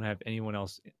don't want to have anyone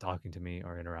else talking to me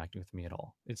or interacting with me at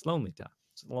all. It's lonely time.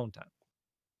 It's alone time.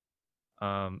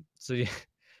 So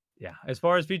yeah. As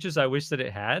far as features I wish that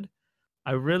it had,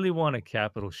 I really want a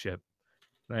capital ship.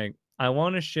 Like, I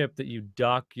want a ship that you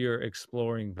dock your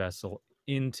exploring vessel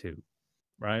into,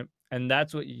 right? And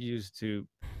that's what you use to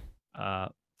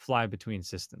fly between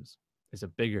systems. It's a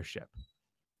bigger ship.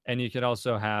 And you could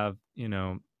also have,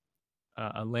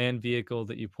 a land vehicle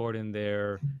that you port in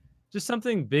there, just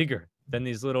something bigger than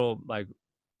these little, like,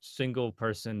 single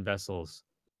person vessels,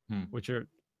 which are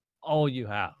all you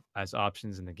have as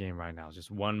options in the game right now,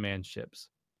 just one-man ships.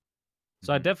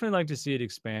 So I'd definitely like to see it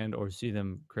expand or see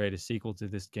them create a sequel to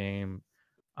this game.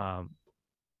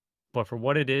 But for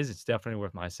what it is, it's definitely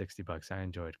worth my $60. I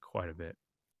enjoyed quite a bit.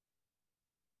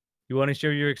 You want to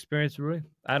share your experience, Rui?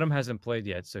 Adam hasn't played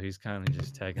yet, so he's kind of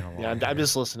just tagging along. Yeah, I'm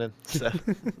just listening.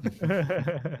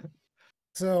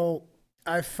 So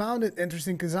I found it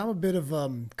interesting because I'm a bit of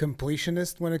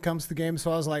completionist when it comes to games.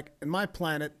 So I was like, in my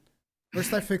planet,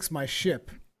 first I fix my ship,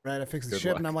 right? I fix the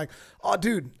ship, and I'm like, oh,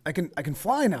 dude, I can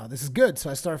fly now. This is good. So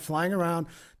I start flying around.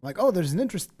 I'm like, oh, there's an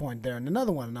interest point there and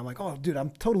another one. And I'm like, oh, dude,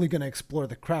 I'm totally going to explore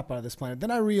the crap out of this planet.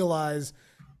 Then I realize,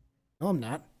 no, I'm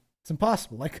not. It's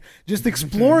impossible. Like just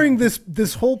exploring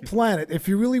this whole planet, if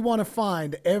you really want to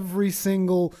find every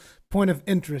single point of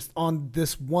interest on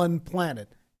this one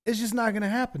planet, it's just not going to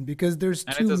happen because there's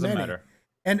too many. And it doesn't matter.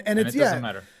 And it's it doesn't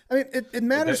matter. I mean, it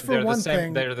matters for one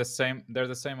thing. They're the same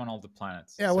on all the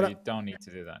planets. Yeah, so you don't need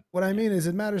to do that. What I mean is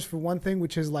it matters for one thing,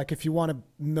 which is like if you want to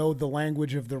know the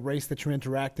language of the race that you're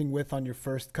interacting with on your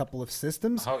first couple of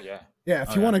systems. Oh, yeah. Yeah,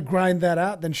 if you want to grind that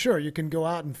out, then sure, you can go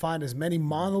out and find as many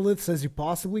monoliths as you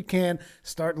possibly can,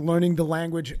 start learning the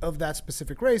language of that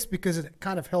specific race because it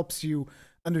kind of helps you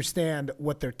understand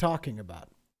what they're talking about.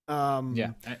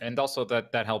 Yeah, and also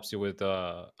that helps you with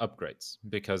upgrades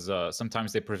because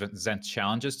sometimes they present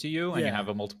challenges to you and you have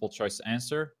a multiple choice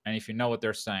answer, and if you know what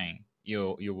they're saying,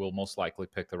 you will most likely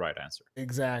pick the right answer.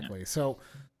 Exactly. Yeah. So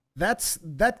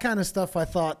that kind of stuff I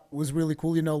thought was really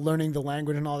cool, you know, learning the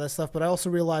language and all that stuff. But I also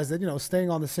realized that, you know, staying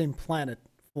on the same planet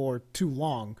for too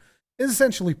long is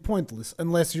essentially pointless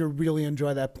unless you really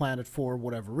enjoy that planet for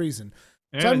whatever reason.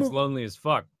 And so it's lonely as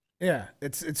fuck. Yeah,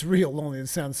 it's real lonely to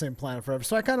stay on the same planet forever.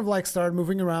 So I kind of like started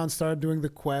moving around, started doing the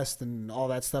quest and all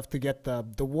that stuff to get the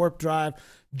warp drive,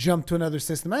 jump to another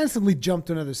system. I instantly jumped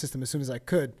to another system as soon as I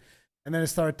could. And then it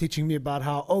started teaching me about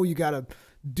how, oh, you got to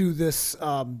do this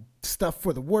stuff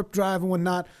for the warp drive and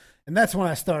whatnot. And that's when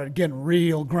I started getting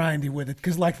real grindy with it.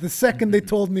 Because like the second they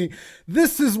told me,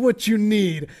 this is what you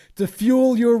need to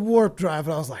fuel your warp drive.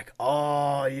 And I was like,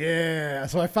 oh, yeah.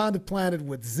 So I found a planet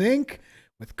with zinc.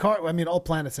 I mean, all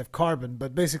planets have carbon,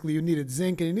 but basically you needed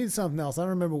zinc and you needed something else. I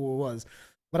don't remember what it was.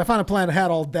 But I found a planet that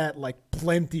had all that, like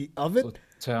plenty of it.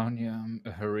 Plutonium,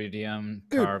 iridium,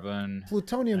 carbon.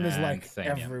 Plutonium is like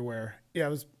thamium. Everywhere. Yeah, it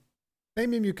was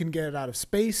thamium. You can get it out of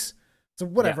space. So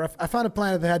whatever. Yeah. I found a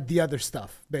planet that had the other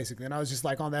stuff, basically. And I was just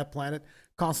like on that planet,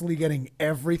 constantly getting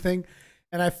everything.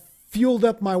 And I fueled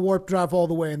up my warp drive all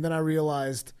the way. And then I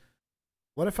realized,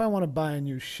 what if I want to buy a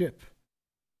new ship?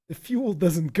 The fuel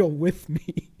doesn't go with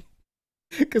me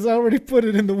because I already put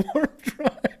it in the warp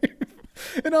drive.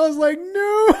 And I was like,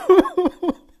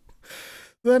 no.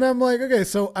 Then I'm like, okay,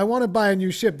 so I want to buy a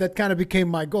new ship. That kind of became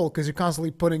my goal because you're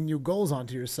constantly putting new goals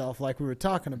onto yourself like we were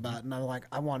talking about. And I'm like,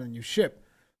 I want a new ship.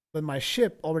 But my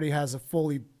ship already has a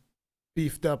fully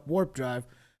beefed up warp drive.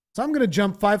 So I'm going to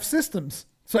jump 5 systems.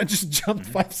 So I just jumped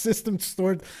 5 systems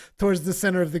towards the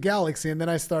center of the galaxy. And then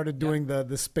I started doing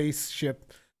the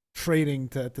spaceship trading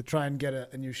to try and get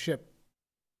a new ship,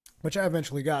 which I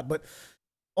eventually got. But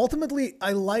ultimately,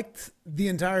 I liked the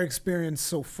entire experience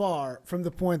so far from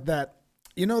the point that,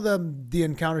 you know, the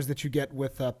encounters that you get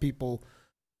with people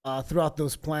throughout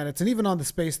those planets and even on the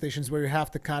space stations where you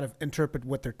have to kind of interpret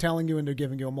what they're telling you and they're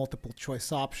giving you a multiple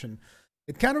choice option.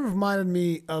 It kind of reminded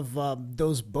me of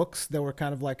those books that were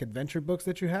kind of like adventure books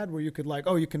that you had where you could like,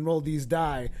 oh, you can roll these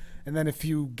die. And then if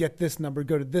you get this number,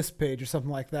 go to this page or something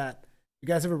like that. You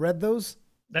guys ever read those?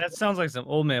 That sounds like some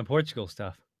old man Portugal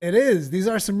stuff. It is. These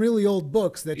are some really old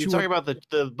books that you're talking about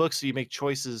the books that you make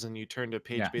choices and you turn to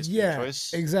page based on your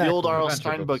choice. Exactly. The old R.L.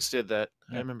 Stein books did that.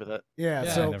 I remember that. Yeah.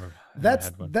 So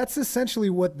that's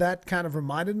essentially what that kind of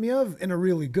reminded me of in a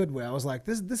really good way. I was like,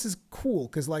 this is cool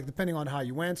because like depending on how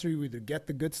you answer, you either get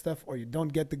the good stuff or you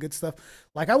don't get the good stuff.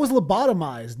 Like I was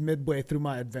lobotomized midway through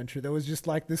my adventure. There was just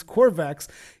like this Corvax.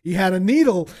 He had a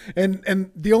needle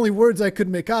and the only words I could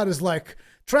make out is like,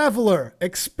 traveler,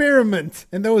 experiment,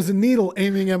 and there was a needle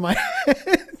aiming at my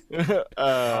head.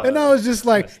 And I was just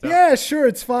like, yeah, sure,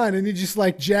 it's fine. And he just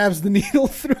like jabs the needle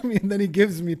through me and then he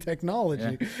gives me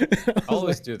technology. Yeah.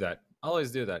 Always do that.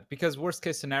 Always do that. Because worst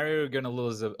case scenario, you're going to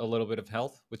lose a little bit of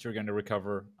health, which you're going to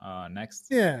recover next.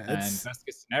 Yeah. And best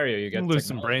case scenario, you get lose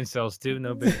some brain cells too.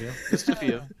 No big deal. Just a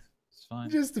few. It's fine.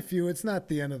 Just a few. It's not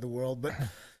the end of the world, but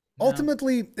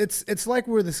ultimately, it's like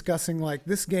we're discussing, like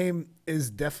this game is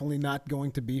definitely not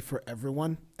going to be for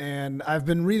everyone. And I've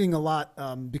been reading a lot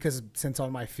because since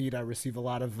on my feed, I receive a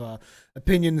lot of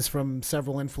opinions from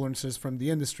several influencers from the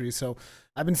industry. So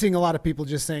I've been seeing a lot of people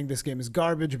just saying this game is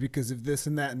garbage because of this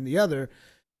and that and the other.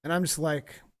 And I'm just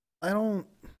like, I don't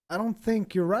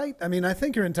think you're right. I mean, I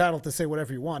think you're entitled to say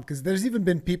whatever you want because there's even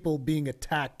been people being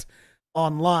attacked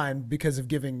online because of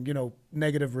giving, you know,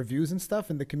 negative reviews and stuff,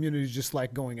 and the community is just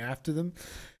like going after them.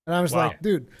 And I was like,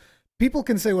 dude, people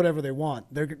can say whatever they want.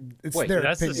 It's their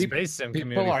that's opinion. The space sim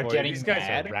community. People are getting These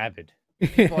mad. Guys are rabid.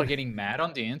 People are getting mad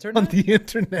on the internet. On the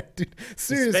internet, dude.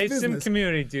 Serious the space business. sim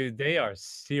community, dude. They are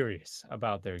serious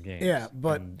about their games. Yeah,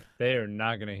 but they are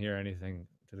not going to hear anything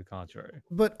to the contrary.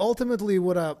 But ultimately,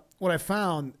 what I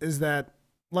found is that,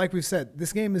 like we've said,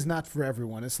 this game is not for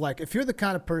everyone. It's like if you're the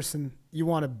kind of person you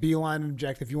want to beeline an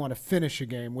objective, you want to finish a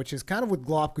game, which is kind of what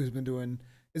Glopku's been doing.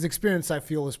 His experience, I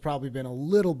feel, has probably been a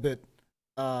little bit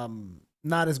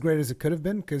not as great as it could have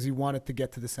been because you wanted to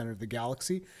get to the center of the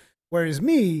galaxy. Whereas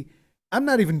me, I'm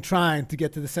not even trying to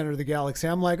get to the center of the galaxy.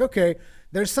 I'm like, okay,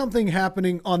 there's something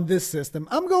happening on this system.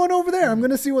 I'm going over there. I'm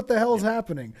going to see what the hell's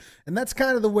happening. And that's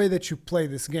kind of the way that you play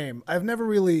this game. I never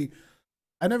really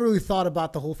thought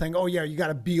about the whole thing. Oh yeah, you got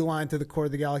to beeline to the core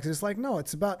of the galaxy. It's like, no,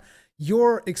 it's about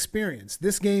your experience.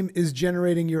 This game is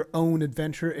generating your own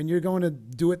adventure, and you're going to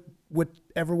do it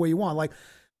whatever way you want. Like,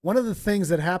 one of the things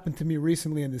that happened to me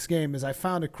recently in this game is I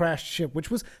found a crashed ship, which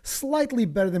was slightly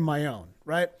better than my own,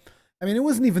 right? I mean, it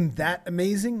wasn't even that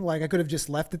amazing. Like, I could have just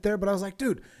left it there, but I was like,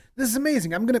 dude, this is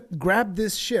amazing. I'm going to grab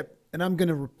this ship and I'm going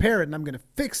to repair it and I'm going to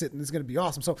fix it and it's going to be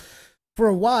awesome. So for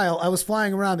a while, I was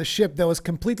flying around a ship that was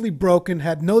completely broken,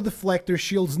 had no deflector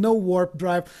shields, no warp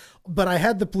drive, but I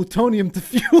had the plutonium to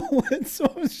fuel it.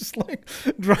 So I was just like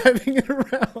driving it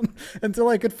around until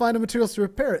I could find the materials to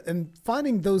repair it. And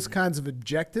finding those kinds of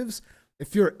objectives,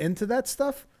 if you're into that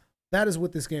stuff, that is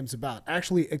what this game's about.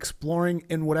 Actually exploring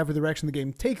in whatever direction the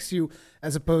game takes you,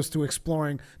 as opposed to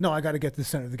exploring, no, I got to get to the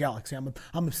center of the galaxy. I'm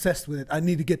obsessed with it. I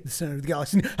need to get to the center of the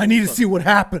galaxy. I need to see what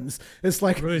happens. It's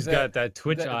like, Rui's got that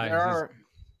Twitch eye.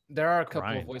 There are a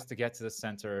couple of ways to get to the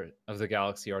center of the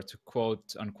galaxy, or to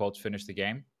quote unquote finish the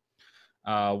game.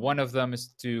 One of them is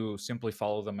to simply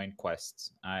follow the main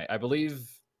quests. I believe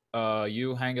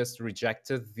you, Hangus,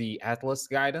 rejected the Atlas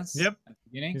guidance. Yep. At the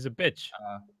beginning. He's a bitch.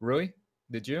 Rui,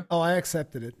 did you? Oh, I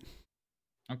accepted it.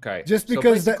 Okay. Just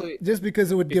because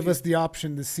it would give us the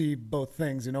option to see both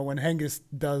things, you know, when Hangus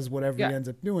does whatever he ends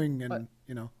up doing, and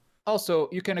you know. Also,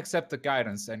 you can accept the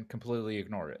guidance and completely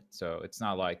ignore it. So it's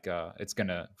not like it's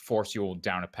gonna force you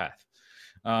down a path.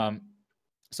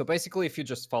 So basically, if you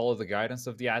just follow the guidance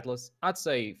of the Atlas, I'd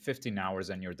say 15 hours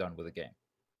and you're done with the game.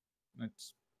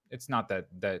 It's not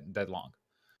that long.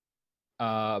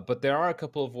 But there are a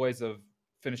couple of ways of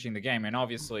finishing the game, and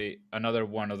obviously another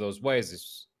one of those ways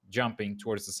is jumping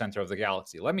towards the center of the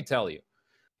galaxy. Let me tell you,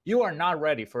 you are not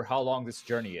ready for how long this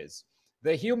journey is.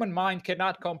 The human mind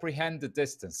cannot comprehend the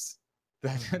distance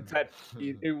that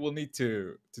it will need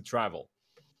to travel.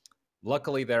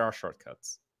 Luckily, there are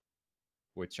shortcuts,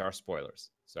 which are spoilers.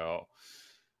 So,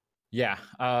 yeah,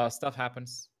 stuff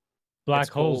happens. Black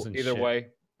holes and either shit. way.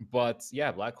 But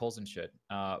yeah, black holes and shit.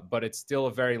 But it's still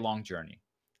a very long journey.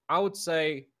 I would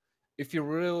say, if you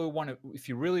really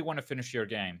want to finish your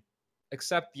game,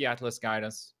 accept the Atlas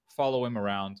guidance, follow him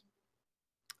around.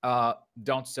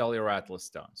 Don't sell your Atlas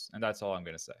stones, and that's all I'm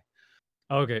gonna say.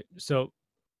 Okay, so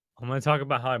I'm gonna talk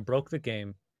about how I broke the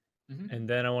game, and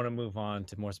then I want to move on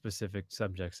to more specific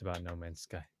subjects about No Man's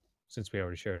Sky, since we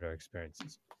already shared our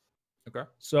experiences. Okay.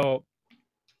 So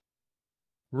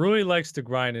Rui likes to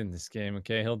grind in this game,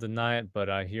 okay? He'll deny it, but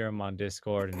I hear him on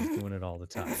Discord and he's doing it all the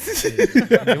time.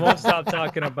 He won't stop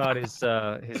talking about his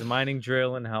mining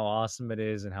drill and how awesome it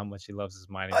is and how much he loves his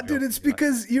mining drill. Dude, it's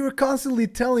because you were constantly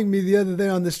telling me the other day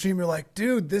on the stream, you're like,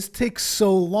 dude, this takes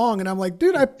so long. And I'm like,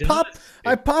 dude, I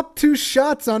pop 2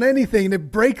 shots on anything and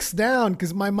it breaks down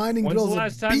because my mining drill is a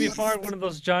When's the last time you fired one of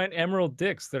those giant emerald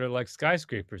dicks that are like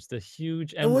skyscrapers? The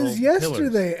huge emerald It was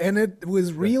yesterday, pillars. and it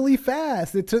was really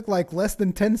fast. It took like less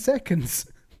than 10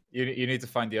 seconds. You need to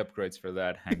find the upgrades for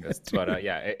that, Hangus. But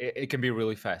yeah, it can be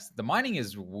really fast. The mining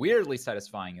is weirdly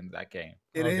satisfying in that game.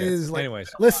 It is. Like, anyways,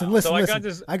 listen. So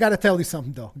I got to tell you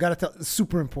something, though. It's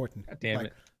super important. God damn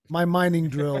it. My mining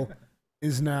drill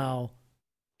is now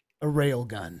a rail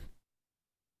gun.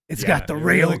 It's got the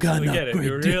rail gun upgrade.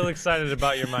 You're real excited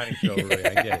about your mining drill, Rui.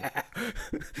 I get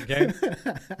it. Okay?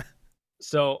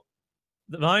 So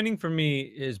the mining for me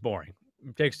is boring.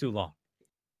 It takes too long.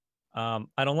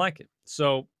 I don't like it.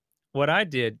 So what I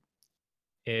did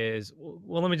is,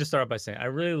 well, let me just start by saying I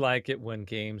really like it when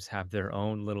games have their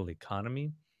own little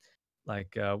economy.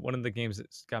 Like one of the games that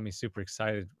got me super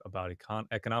excited about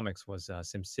economics was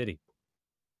SimCity.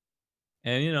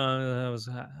 And, you know,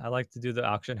 I like to do the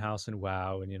auction house and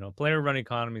WoW, and, you know, player-run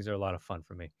economies are a lot of fun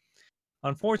for me.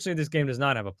 Unfortunately, this game does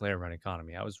not have a player-run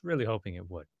economy. I was really hoping it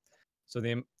would. So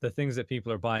the things that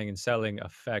people are buying and selling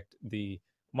affect the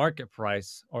market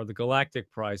price or the galactic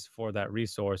price for that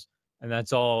resource, and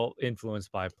that's all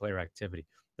influenced by player activity.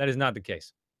 That is not the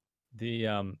case.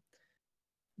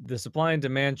 The supply and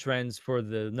demand trends for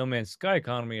the No Man's Sky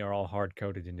economy are all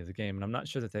hard-coded into the game, and I'm not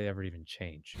sure that they ever even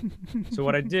change. So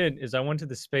what I did is I went to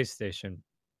the space station,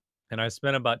 and I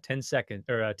spent about 10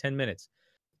 minutes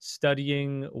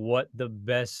studying what the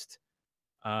best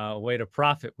way to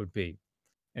profit would be.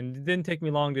 And it didn't take me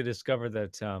long to discover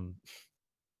that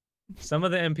some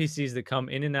of the NPCs that come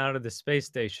in and out of the space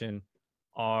station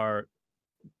are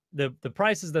the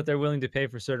prices that they're willing to pay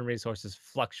for certain resources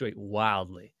fluctuate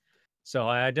wildly. So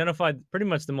I identified pretty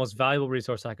much the most valuable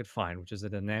resource I could find, which is a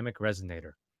dynamic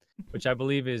resonator, which I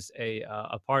believe is a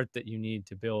part that you need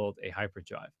to build a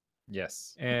hyperdrive.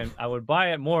 Yes. And I would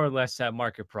buy it more or less at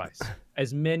market price,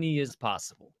 as many as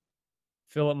possible.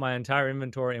 Fill up my entire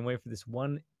inventory and wait for this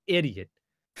one idiot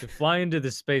to fly into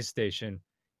the space station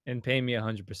and pay me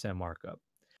 100% markup.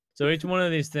 So each one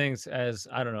of these things has,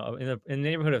 I don't know, in the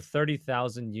neighborhood of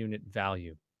 30,000 unit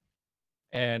value.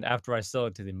 And after I sell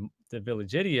it to the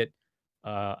village idiot,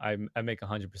 I make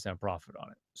 100% profit on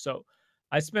it. So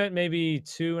I spent maybe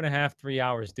 2.5, 3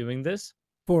 hours doing this.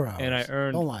 4 hours. And I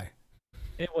earned. Don't lie.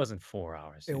 It wasn't 4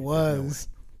 hours. It dude. was.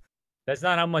 That's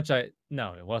not how much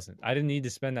No, it wasn't. I didn't need to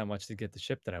spend that much to get the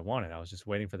ship that I wanted. I was just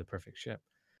waiting for the perfect ship.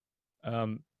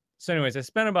 So anyways, I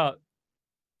spent about,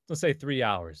 let's say 3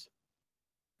 hours.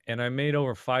 And I made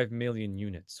over 5 million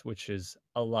units, which is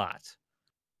a lot.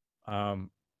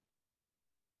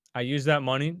 I used that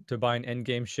money to buy an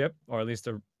endgame ship, or at least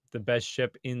the best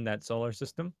ship in that solar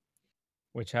system,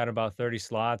 which had about 30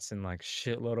 slots and like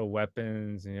shitload of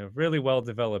weapons and really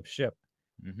well-developed ship.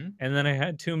 Mm-hmm. And then I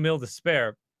had 2 mil to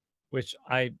spare, which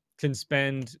I can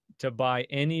spend to buy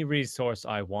any resource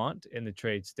I want in the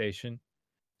trade station.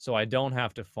 So I don't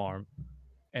have to farm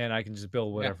and I can just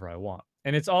build whatever I want.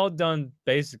 And it's all done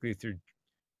basically through,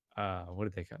 what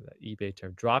do they call that? eBay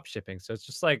term, drop shipping. So it's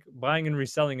just like buying and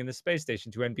reselling in the space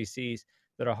station to NPCs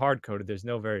that are hard coded. There's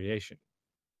no variation.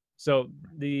 So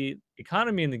the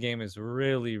economy in the game is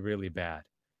really, really bad.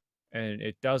 And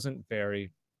it doesn't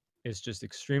vary. It's just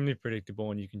extremely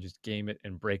predictable and you can just game it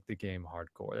and break the game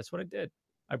hardcore. That's what I did.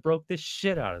 I broke the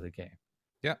shit out of the game.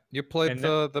 Yeah, you played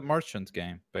the merchant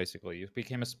game, basically. You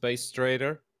became a space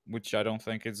trader, which I don't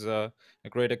think is a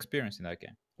great experience in that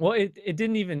game. Well, it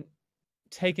didn't even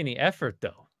take any effort,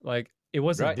 though. Like, it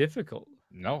wasn't difficult.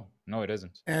 No, it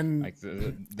isn't. And like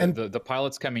the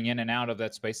pilots coming in and out of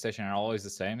that space station are always the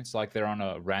same. It's like they're on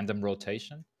a random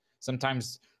rotation.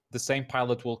 Sometimes the same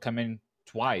pilot will come in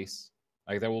twice.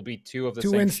 Like there will be two of the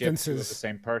same instances. ship, two of the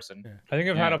same person. Yeah. I think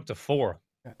I've had up to 4.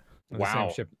 Yeah. The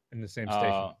same ship in the same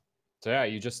station. So yeah,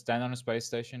 you just stand on a space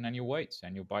station and you wait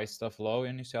and you buy stuff low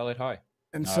and you sell it high.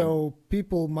 And so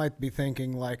people might be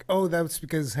thinking like, oh, that's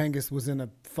because Hengist was in a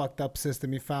fucked up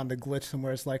system. He found a glitch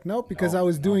somewhere. It's like, nope, because I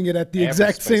was doing it at the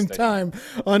exact same time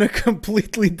on a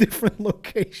completely different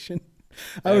location.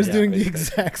 I was doing the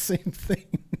exact same thing.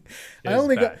 I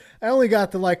only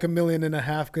got to like 1.5 million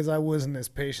because I wasn't as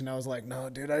patient. I was like, no,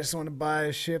 dude, I just want to buy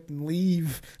a ship and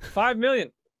leave. 5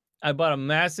 million. I bought a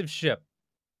massive ship,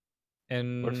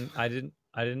 and I didn't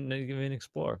even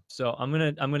explore. So I'm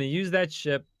gonna use that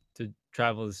ship to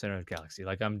travel to the center of the galaxy.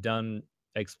 Like I'm done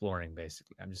exploring.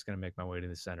 Basically, I'm just gonna make my way to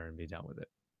the center and be done with it.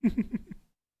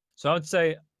 So I would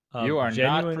say you are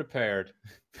not prepared.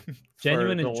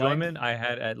 Genuine enjoyment. I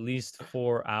had at least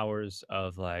 4 hours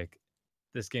of like,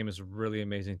 this game is really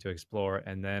amazing to explore,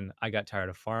 and then I got tired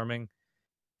of farming,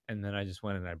 and then I just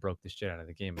went and I broke the shit out of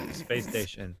the game at the space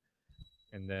station,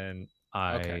 and then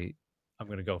I'm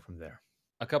gonna go from there.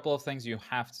 A couple of things you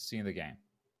have to see in the game.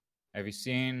 Have you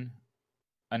seen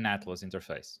an Atlas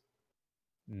interface?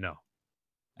 No.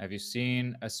 Have you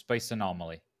seen a space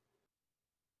anomaly?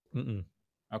 Mm-mm.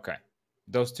 Okay.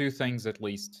 Those two things, at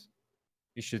least,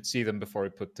 you should see them before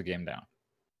you put the game down.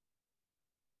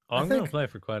 Oh, I'm going to play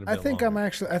for quite a bit I think longer.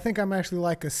 I'm actually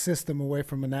like a system away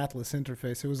from an Atlas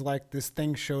interface. It was like this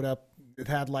thing showed up. It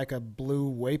had like a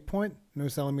blue waypoint, and it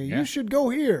was telling me, you should go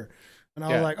here. And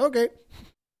I was like, okay.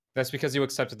 That's because you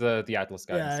accepted the Atlas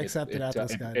guidance. Yeah, I accepted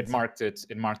Atlas guidance.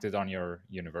 It marked it on your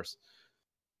universe.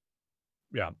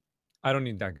 Yeah, I don't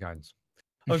need that guidance.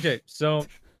 Okay, so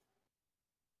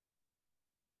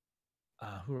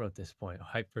who wrote this point?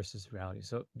 Hype versus reality.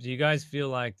 So do you guys feel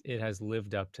like it has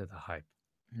lived up to the hype?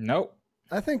 Nope.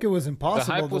 I think it was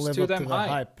impossible to live up to the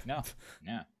hype. No,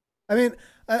 yeah. I mean,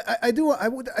 I do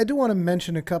want to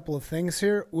mention a couple of things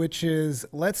here, which is,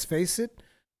 let's face it,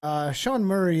 Sean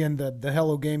Murray and the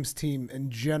Hello Games team in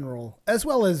general, as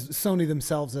well as Sony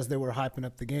themselves as they were hyping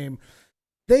up the game,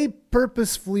 they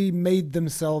purposefully made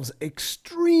themselves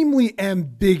extremely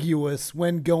ambiguous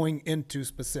when going into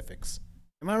specifics.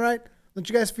 Am I right? Don't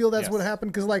you guys feel that's what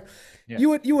happened? Because like, you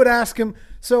would ask him,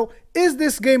 so is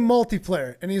this game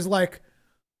multiplayer? And he's like,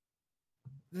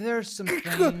 there's some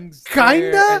things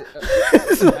kinda.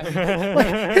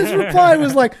 Like, his reply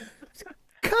was like,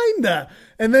 kinda,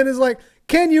 and then it's like,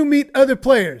 can you meet other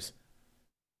players?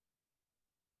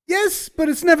 Yes, but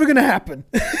it's never gonna happen.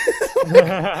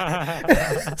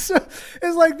 So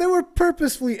it's like they were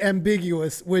purposefully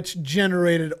ambiguous, which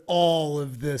generated all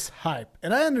of this hype.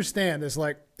 And I understand it's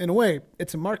like, in a way,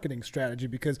 it's a marketing strategy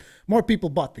because more people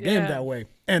bought the game that way.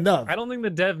 I don't think the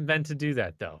dev meant to do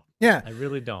that, though. Yeah. I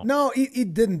really don't. No, he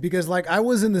didn't, because like I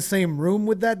was in the same room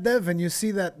with that dev, and you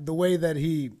see that the way that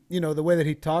he, the way that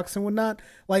he talks and whatnot,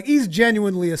 like he's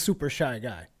genuinely a super shy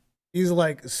guy. He's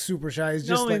like super shy. He's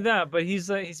just not only like, that, but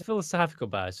he's philosophical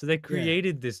about it. So they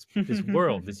created this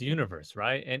world, this universe,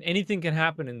 right? And anything can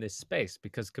happen in this space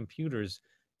because computers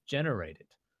generate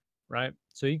it, right?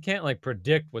 So you can't like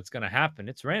predict what's going to happen.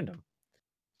 It's random.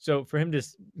 So for him to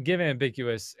give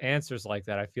ambiguous answers like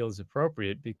that, I feel is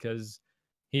appropriate because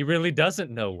he really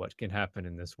doesn't know what can happen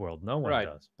in this world. No one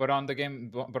does. But on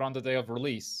the day of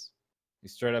release, he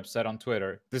straight up said on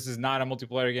Twitter, "This is not a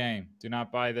multiplayer game. Do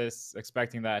not buy this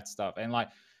expecting that stuff." And like,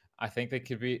 I think they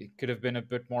could have been a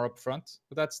bit more upfront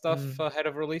with that stuff ahead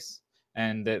of release,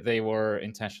 and they were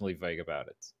intentionally vague about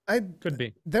it. Could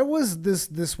be. There was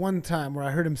this one time where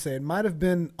I heard him say, it might have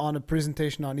been on a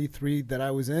presentation on E3 that I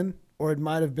was in, or it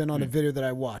might have been on a video that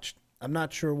I watched. I'm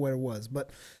not sure where it was, but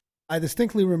I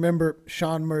distinctly remember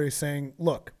Sean Murray saying,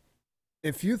 "Look,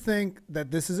 if you think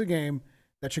that this is a game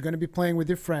that you're going to be playing with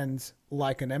your friends,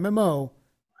 like an MMO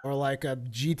or like a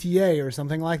GTA or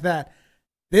something like that,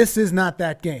 this is not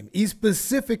that game." He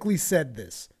specifically said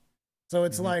this. So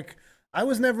it's like, I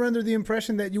was never under the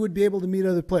impression that you would be able to meet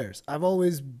other players. I've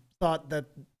always thought that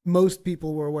most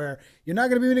people were aware you're not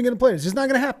going to be meeting other players. It's just not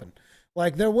going to happen.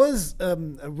 Like there was a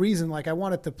reason, like I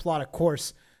wanted to plot a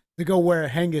course to go where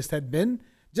Hengist had been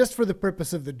just for the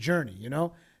purpose of the journey,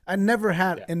 I never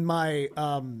had in my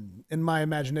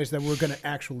imagination that we're going to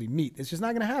actually meet. It's just not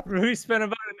going to happen. We spent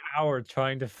about an hour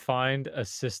trying to find a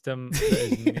system that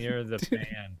is near the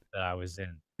band that I was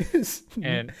in. It's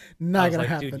and not I was going like,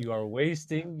 to happen. dude, you are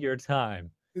wasting your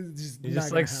time. It's You're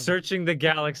just like searching the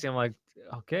galaxy. I'm like,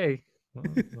 okay, well,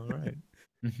 all right.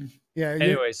 Yeah.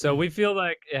 Anyway, so we feel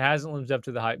like it hasn't lived up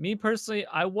to the hype. Me personally,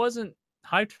 I wasn't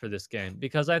hyped for this game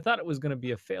because I thought it was going to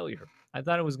be a failure. I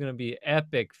thought it was going to be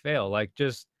epic fail. Like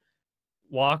just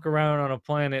walk around on a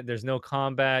planet. There's no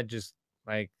combat, just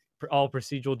like all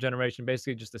procedural generation,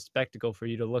 basically just a spectacle for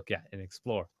you to look at and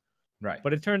explore. Right.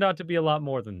 But it turned out to be a lot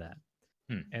more than that.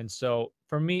 And so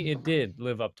for me, it did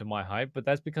live up to my hype, but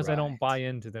that's because I don't buy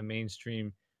into the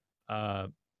mainstream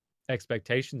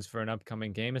expectations for an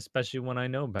upcoming game, especially when I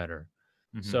know better.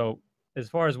 So as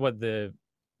far as what the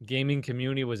gaming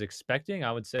community was expecting,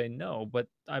 I would say no, but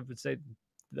I would say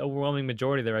the overwhelming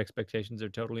majority of their expectations are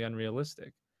totally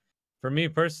unrealistic. For me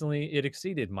personally, it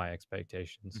exceeded my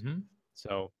expectations.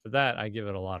 So for that, I give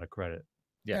it a lot of credit.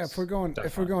 Yes, yeah,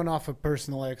 if we're going off of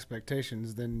personal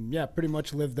expectations, then yeah, pretty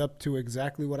much lived up to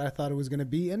exactly what I thought it was going to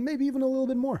be, and maybe even a little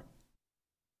bit more.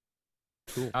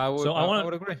 Cool. I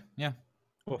would agree. Yeah.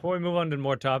 Before we move on to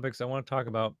more topics, I want to talk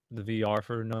about the VR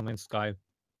for No Man's Sky.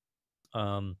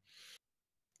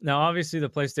 Now, obviously, the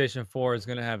PlayStation 4 is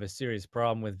going to have a serious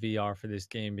problem with VR for this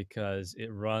game because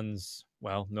it runs,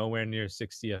 well, nowhere near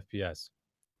 60 FPS.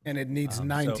 And it needs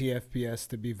 90 FPS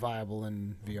to be viable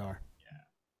in VR. Yeah.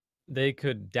 They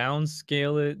could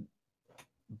downscale it,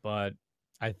 but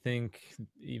I think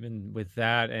even with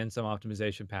that and some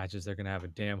optimization patches, they're going to have a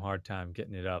damn hard time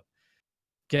getting it up.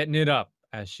 Getting it up,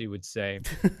 as she would say,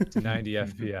 to 90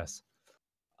 FPS.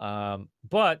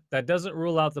 But that doesn't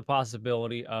rule out the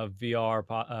possibility of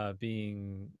VR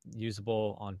being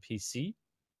usable on PC.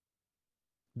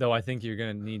 Though I think you're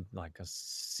going to need like a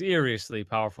seriously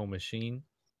powerful machine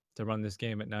to run this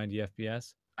game at 90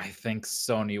 FPS. I think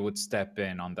Sony would step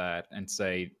in on that and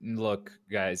say, look,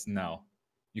 guys, no,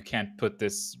 you can't put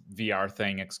this VR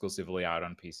thing exclusively out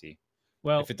on PC.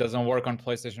 Well, if it doesn't work on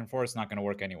PlayStation 4, it's not going to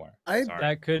work anywhere.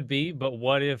 That could be, but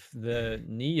what if the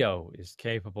Neo is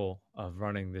capable of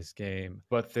running this game?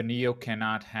 But the Neo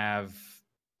cannot have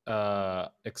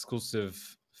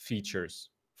exclusive features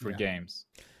for games.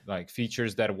 Like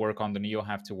features that work on the Neo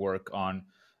have to work on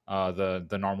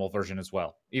the normal version as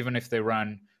well. Even if they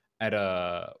run at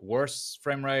a worse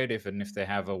frame rate, even if they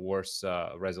have a worse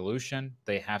resolution,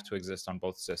 they have to exist on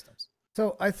both systems.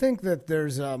 So I think that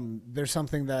there's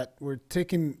something that we're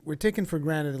taking for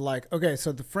granted. Like, okay,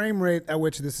 so the frame rate at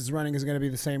which this is running is going to be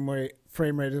the same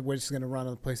frame rate at which it's going to run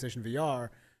on the PlayStation VR,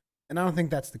 and I don't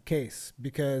think that's the case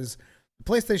because the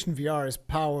PlayStation VR is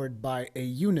powered by a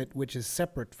unit which is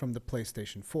separate from the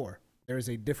PlayStation 4. There is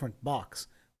a different box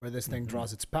where this thing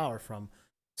draws its power from.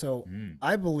 So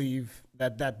I believe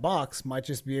that box might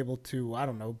just be able to, I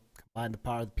don't know, combine the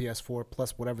power of the PS4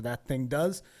 plus whatever that thing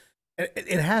does.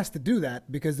 It has to do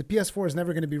that because the PS4 is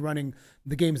never going to be running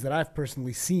the games that I've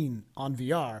personally seen on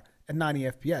VR at 90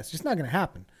 FPS. It's just not going to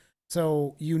happen.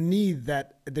 So you need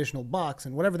that additional box,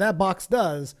 and whatever that box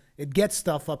does, it gets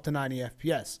stuff up to 90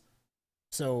 FPS.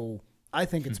 So I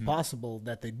think it's possible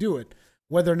that they do it.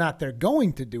 Whether or not they're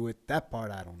going to do it, that part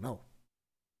I don't know.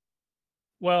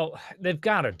 Well, they've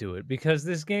got to do it because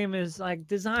this game is like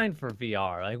designed for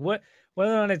VR. Like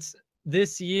whether or not it's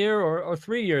this year or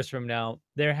 3 years from now,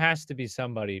 there has to be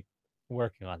somebody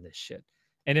working on this shit.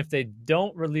 And if they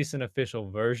don't release an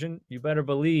official version, you better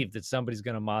believe that somebody's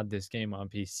going to mod this game on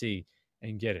PC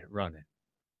and get it running.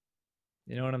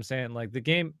 You know what I'm saying? Like the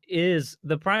game is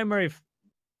the primary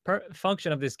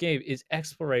function of this game is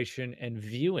exploration and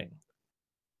viewing.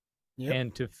 Yep.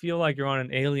 And to feel like you're on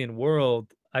an alien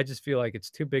world, I just feel like it's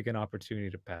too big an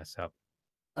opportunity to pass up.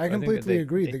 I completely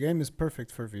agree. The game is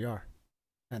perfect for VR.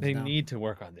 They need to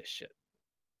work on this shit.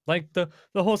 Like the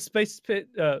whole space pit,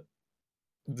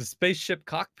 the spaceship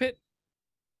cockpit,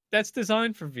 that's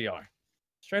designed for VR.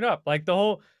 Straight up. Like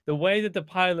the way that the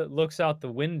pilot looks out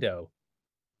the window,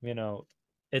 you know,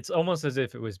 it's almost as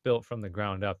if it was built from the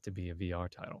ground up to be a VR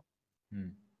title.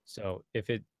 So if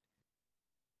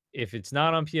it's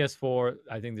not on PS4,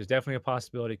 I think there's definitely a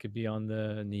possibility it could be on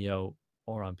the Neo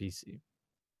or on PC.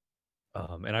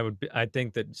 And I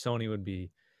think that Sony would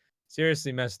be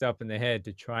seriously messed up in the head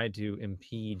to try to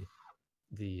impede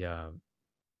the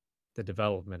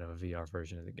development of a VR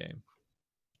version of the game,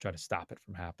 try to stop it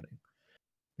from happening,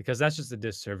 because that's just a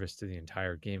disservice to the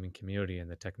entire gaming community and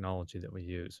the technology that we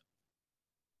use.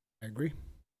 I agree.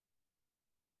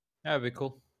 That'd be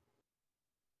cool.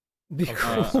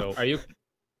 So are you?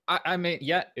 I mean,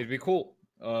 yeah, it'd be cool.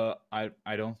 I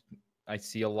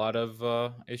see a lot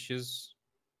of issues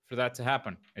for that to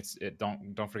happen.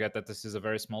 Don't forget that this is a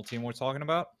very small team we're talking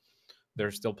about.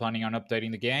 They're still planning on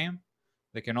updating the game.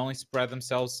 They can only spread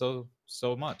themselves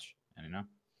so much, and you know.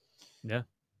 Yeah.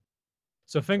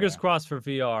 So fingers crossed for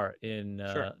VR in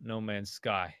Sure. No Man's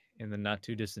Sky in the not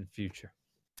too distant future.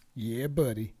 Yeah,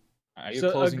 buddy. Are you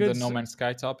closing the No Man's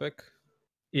Sky topic?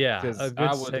 Yeah, because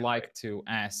I would like to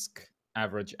ask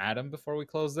Average Adam before we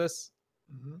close this.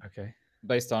 Okay.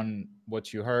 Based on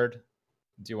what you heard,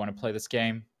 do you want to play this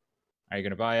game? Are you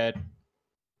going to buy it?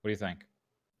 What do you think?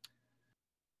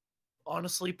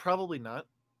 Honestly, probably not.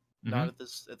 Not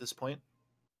at this point,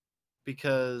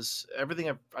 because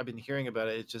everything I've been hearing about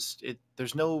it,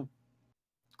 there's no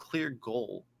clear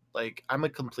goal. Like, I'm a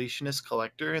completionist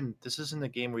collector, and this isn't a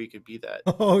game where you could be that.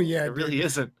 Oh yeah, it really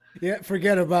isn't. Yeah,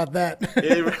 forget about that.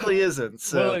 It really isn't.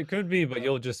 So well, it could be, but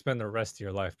you'll just spend the rest of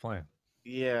your life playing.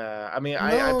 Yeah, I mean,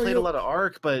 I played a lot of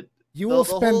Ark, but you will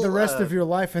spend the rest of your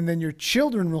life, and then your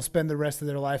children will spend the rest of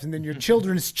their life, and then your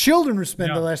children's children will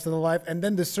spend the rest of their life, and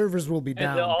then the servers will be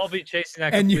down. And they'll all be chasing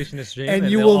that completionist dream, and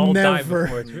you will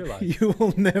never. You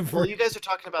will never. Well, you guys are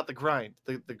talking about the grind,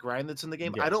 the grind that's in the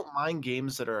game. Yes. I don't mind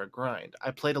games that are a grind.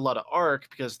 I played a lot of Ark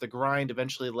because the grind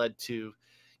eventually led to,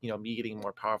 me getting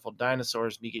more powerful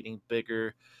dinosaurs, me getting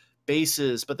bigger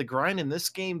bases. But the grind in this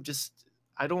game,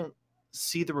 I don't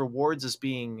see the rewards as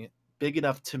being big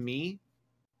enough to me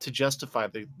to justify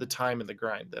the time and the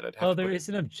grind that I'd have. Well, there is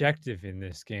an objective in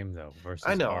this game, though, versus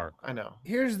Ark. I know.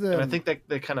 And I think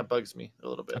that kind of bugs me a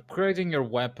little bit. Upgrading your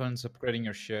weapons, upgrading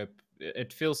your ship,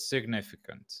 it feels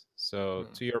significant. So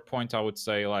to your point, I would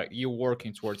say, like, you're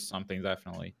working towards something,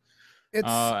 definitely.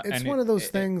 It's one of those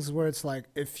things where it's like,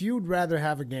 if you'd rather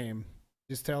have a game,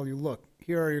 just tell you, look,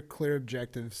 here are your clear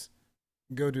objectives.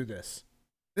 Go do this.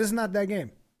 This is not that game.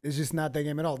 It's just not that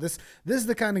game at all. This is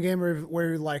the kind of game where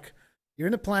you're like, you're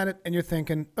in a planet and you're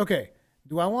thinking, okay,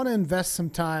 do I want to invest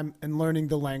some time in learning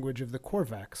the language of the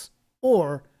Korvax?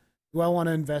 Or do I want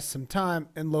to invest some time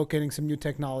in locating some new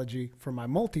technology for my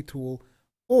multi-tool?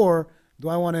 Or do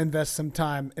I want to invest some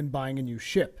time in buying a new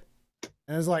ship?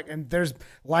 And it's like, and there's,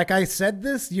 like I said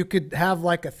this, you could have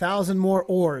like 1,000 more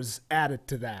ores added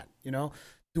to that,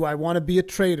 Do I want to be a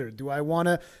trader? Do I want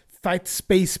to fight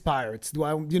space pirates? Do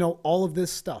I, all of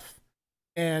this stuff?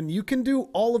 And you can do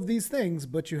all of these things,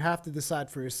 but you have to decide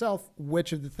for yourself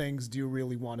which of the things do you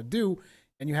really want to do,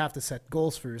 and you have to set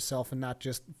goals for yourself and not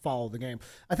just follow the game.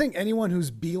 I think anyone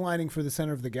who's beelining for the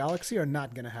center of the galaxy are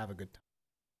not going to have a good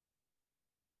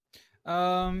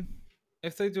time.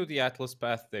 If they do the Atlas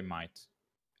path, they might.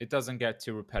 It doesn't get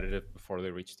too repetitive before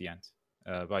they reach the end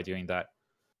by doing that.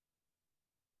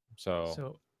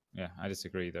 So yeah, I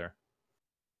disagree there.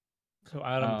 So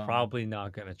I'm probably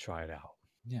not going to try it out.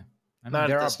 Yeah. I mean,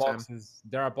 there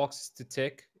are boxes to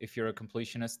tick. If you're a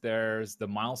completionist, there's the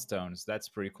milestones. That's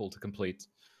pretty cool to complete.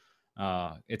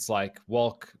 It's like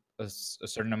walk a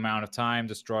certain amount of time,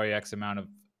 destroy X amount of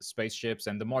spaceships,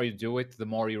 and the more you do it, the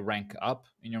more you rank up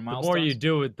in your milestones. The more you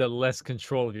do it, the less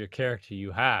control of your character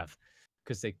you have.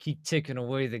 because they keep taking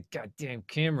away the goddamn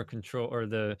camera control or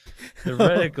the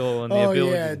reticle and the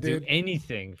ability to do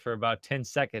anything for about 10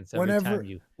 seconds every time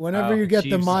you whenever you get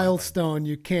the achieve milestone,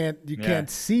 you can't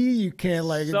see, you can't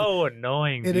like. So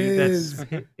annoying, it dude. Is.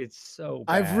 It's so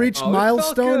bad. I've reached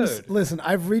milestones. Listen,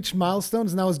 I've reached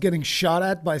milestones, and I was getting shot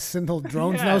at by Sentinel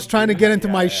drones, and I was trying to get into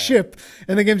my ship,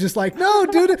 and the game's just like, no,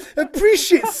 dude,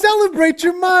 celebrate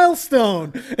your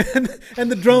milestone,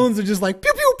 and the drones are just like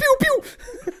pew pew pew pew.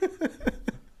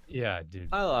 Yeah, dude.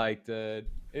 I liked it.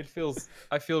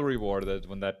 I feel rewarded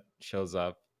when that shows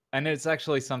up, and it's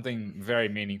actually something very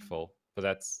meaningful. But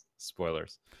that's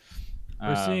spoilers.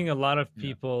 We're seeing a lot of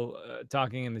people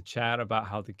talking in the chat about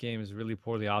how the game is really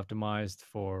poorly optimized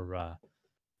for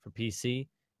PC.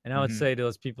 And I would say to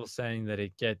those people saying that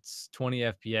it gets 20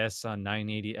 FPS on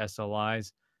 980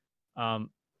 SLIs,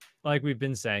 like we've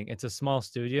been saying, it's a small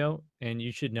studio, and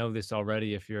you should know this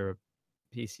already if you're a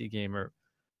PC gamer.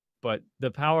 But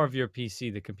the power of your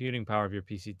PC, the computing power of your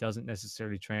PC, doesn't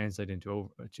necessarily translate into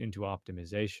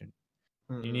optimization.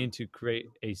 You need to create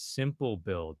a simple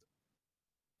build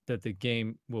that the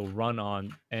game will run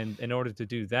on, and in order to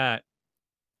do that,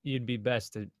 you'd be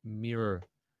best to mirror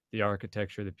the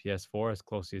architecture of the PS4 as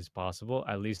closely as possible,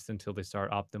 at least until they start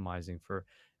optimizing for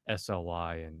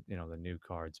SLI and the new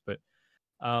cards. But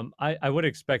I would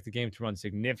expect the game to run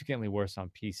significantly worse on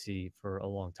PC for a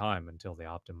long time until they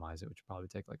optimize it, which would probably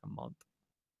take like a month.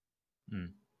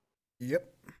 Yep.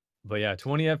 But yeah,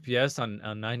 20 FPS on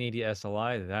 980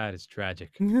 SLI, that is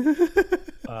tragic.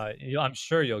 I'm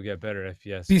sure you'll get better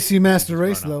FPS. PC Master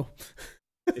Race, though.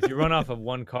 If you run off of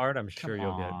one card, I'm sure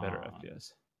you'll get better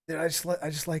FPS. Dude, I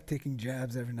just like taking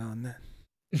jabs every now and then.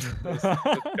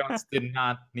 The guns did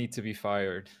not need to be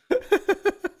fired.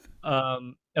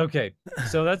 Okay,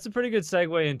 so that's a pretty good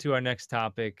segue into our next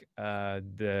topic,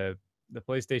 the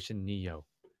PlayStation Neo.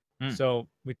 So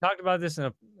we talked about this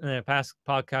in a past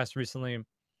podcast recently,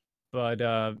 but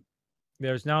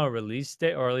there's now a release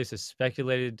date, or at least a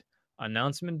speculated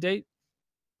announcement date.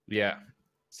 Yeah,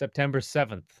 September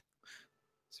 7th.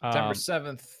 September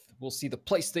 7th, we'll see the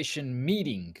PlayStation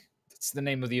meeting. That's the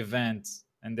name of the event,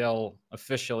 and they'll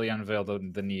officially unveil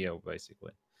the Neo,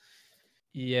 basically.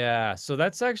 Yeah, so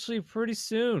that's actually pretty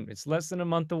soon. It's less than a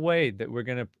month away that we're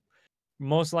going to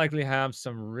most likely have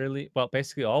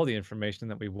basically all the information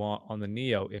that we want on the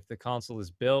Neo. If the console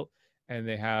is built and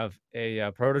they have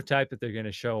a prototype that they're going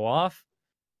to show off,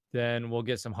 then we'll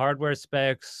get some hardware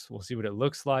specs. We'll see what it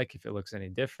looks like, if it looks any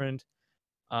different.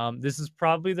 This is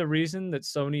probably the reason that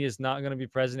Sony is not going to be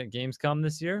present at Gamescom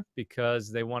this year,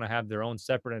 because they want to have their own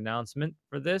separate announcement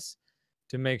for this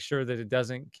to make sure that it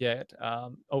doesn't get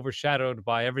overshadowed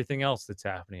by everything else that's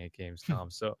happening at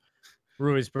Gamescom. So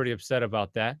Rui's pretty upset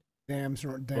about that. Damn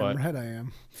right I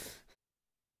am.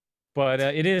 But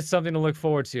it is something to look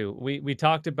forward to. We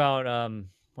talked about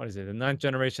the 9th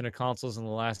generation of consoles in the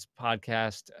last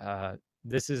podcast.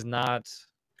 This is not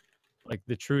like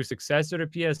the true successor to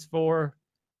PS4,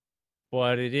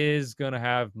 but it is going to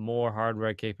have more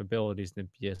hardware capabilities than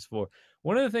PS4.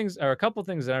 One of the things, or a couple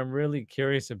things that I'm really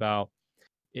curious about,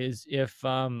 is if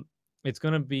it's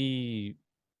going to be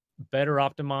better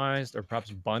optimized or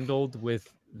perhaps bundled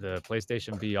with the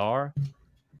PlayStation VR.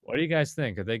 What do you guys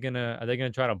think? Are they gonna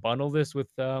try to bundle this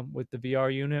with the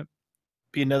VR unit?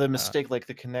 Be another mistake like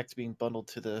the Kinect being bundled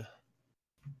to the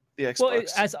Xbox. Well,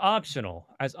 as optional.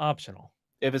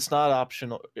 If it's not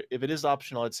optional, if it is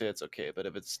optional, I'd say it's okay. But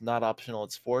if it's not optional,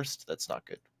 it's forced. That's not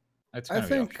good. I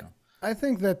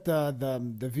think that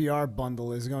the VR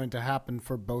bundle is going to happen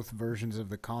for both versions of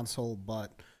the console,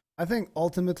 but I think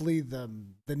ultimately the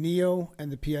Neo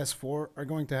and the PS4 are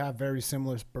going to have very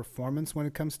similar performance when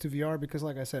it comes to VR, because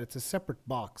like I said, it's a separate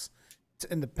box. It's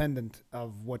independent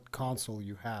of what console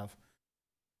you have.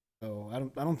 So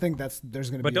I don't think there's going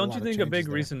to be. But don't you think a big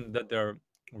reason that they're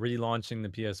relaunching the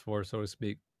PS4, so to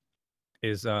speak,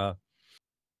 is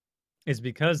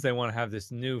because they want to have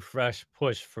this new fresh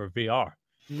push for VR?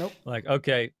 Nope. Like,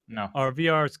 okay, no, our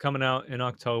VR is coming out in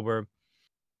October.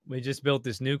 We just built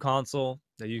this new console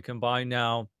that you can buy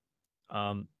now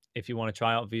if you want to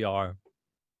try out VR.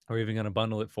 We're even going to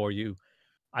bundle it for you.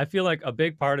 I feel like a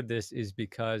big part of this is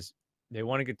because they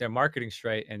want to get their marketing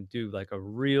straight and do like a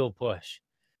real push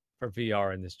for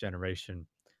VR in this generation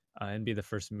and be the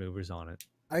first movers on it.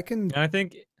 I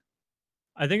think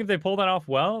if they pull that off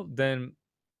well, then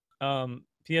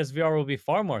PSVR will be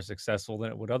far more successful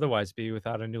than it would otherwise be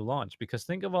without a new launch. Because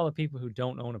think of all the people who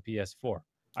don't own a PS4.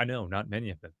 I know, not many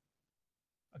of them.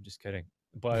 I'm just kidding.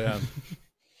 But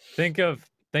think of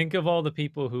all the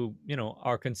people who,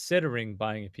 are considering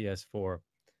buying a PS4,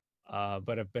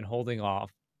 but have been holding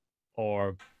off,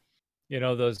 or,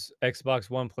 those Xbox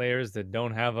One players that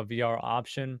don't have a VR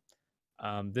option,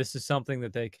 this is something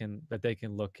that they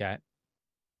can look at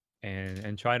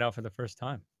and try it out for the first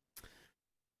time.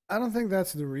 I don't think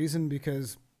that's the reason,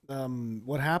 because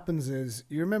what happens is,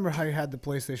 you remember how you had the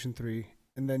PlayStation 3,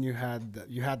 and then you had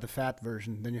the fat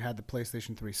version, then you had the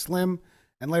PlayStation 3 Slim,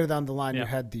 and later down the line you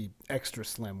had the extra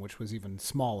slim, which was even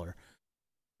smaller.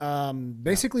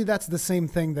 Basically, that's the same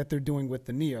thing that they're doing with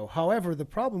the Neo. However, the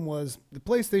problem was the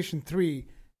PlayStation 3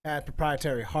 had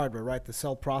proprietary hardware, right? The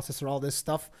cell processor, all this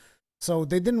stuff. So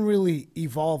they didn't really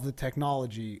evolve the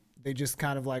technology. They just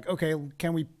kind of like, okay,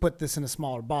 can we put this in a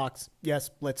smaller box?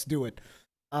 Yes, let's do it.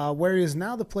 Whereas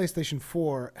now the PlayStation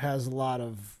 4 has a lot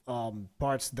of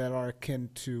parts that are akin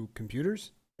to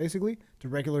computers, basically, to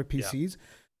regular PCs. Yeah.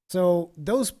 So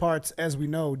those parts, as we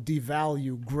know,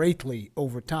 devalue greatly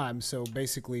over time. So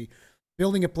basically,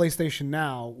 building a PlayStation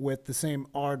now with the same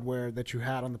hardware that you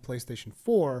had on the PlayStation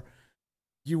 4,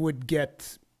 you would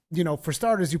get, for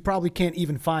starters, you probably can't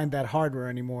even find that hardware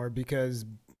anymore because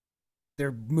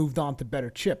they're moved on to better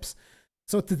chips.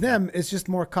 So to them, it's just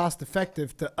more cost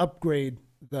effective to upgrade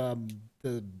the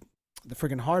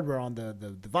friggin' hardware on the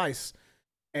device,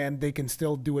 and they can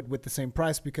still do it with the same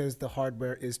price because the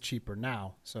hardware is cheaper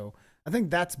now. So I think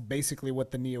that's basically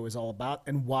what the Neo is all about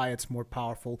and why it's more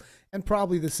powerful, and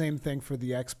probably the same thing for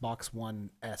the Xbox One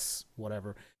S,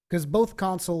 whatever, because both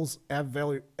consoles have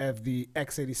the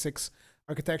x86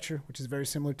 architecture, which is very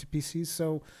similar to PCs.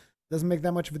 So it doesn't make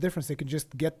that much of a difference. They can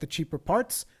just get the cheaper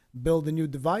parts, build a new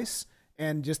device,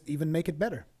 and just even make it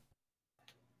better.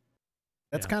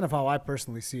 That's kind of how I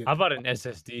personally see it. How about an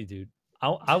SSD, dude?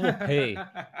 I will pay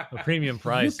a premium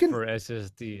price for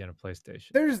SSD and a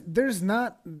PlayStation. There's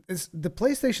not, the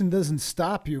PlayStation doesn't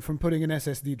stop you from putting an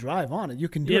SSD drive on it. You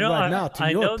can do it right now to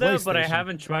your PlayStation. I know that, but I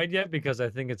haven't tried yet because I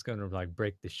think it's gonna like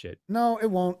break the shit. No, it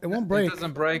won't. It won't break. It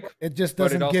doesn't break. It just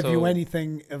doesn't give you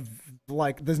anything of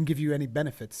doesn't give you any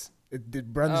benefits. It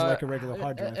runs like a regular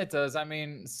hard drive. It does. I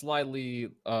mean, slightly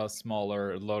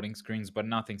smaller loading screens, but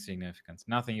nothing significant.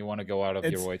 Nothing you want to go out of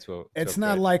your way to. It's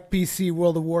not like PC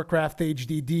World of Warcraft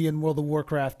HDD and World of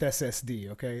Warcraft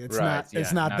SSD. Okay, it's not.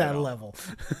 It's not that level.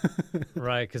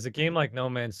 Right, because a game like No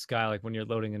Man's Sky, like when you're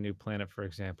loading a new planet, for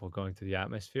example, going through the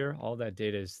atmosphere, all that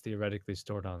data is theoretically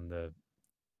stored on the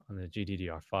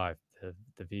GDDR5,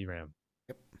 the VRAM.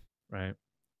 Yep. Right.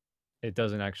 It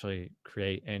doesn't actually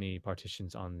create any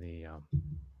partitions on the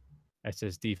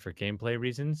SSD for gameplay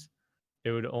reasons.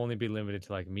 It would only be limited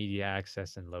to like media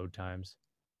access and load times.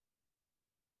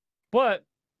 But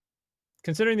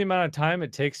considering the amount of time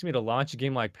it takes me to launch a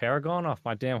game like Paragon off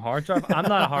my damn hard drive, I'm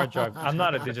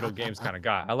not a digital games kind of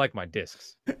guy. I like my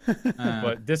discs,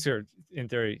 but discs are in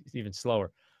theory even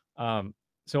slower.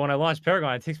 So when I launch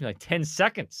Paragon, it takes me like 10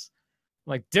 seconds.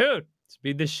 I'm like, dude,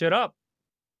 speed this shit up.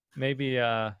 Maybe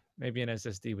an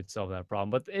SSD would solve that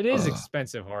problem, but it is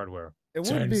expensive hardware. It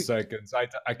 10 seconds.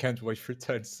 I can't wait for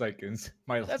 10 seconds.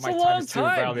 My That's my a time long is too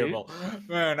time, valuable. dude.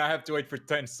 Man, I have to wait for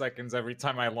 10 seconds every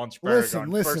time I launch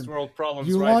Paragon. Listen. First world problems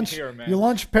here, man. You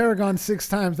launch Paragon 6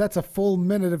 times. That's a full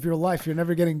minute of your life you're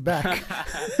never getting back.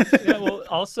 Yeah, well,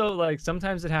 also like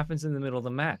sometimes it happens in the middle of the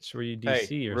match where you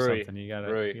DC something. You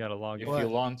gotta log in.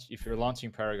 If you're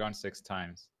launching Paragon 6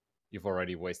 times, you've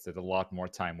already wasted a lot more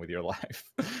time with your life.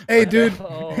 Hey, dude.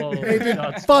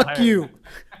 Fuck you.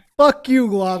 Fuck you,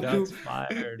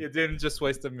 Globku. You didn't just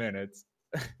waste a minute.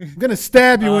 I'm going to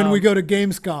stab you when we go to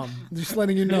Gamescom. Just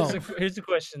letting you know. Here's a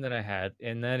question that I had,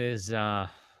 and that is,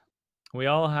 we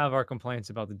all have our complaints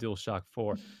about the DualShock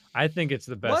 4. I think it's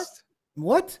the best.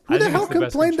 What? Who the hell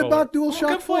complained about DualShock 4?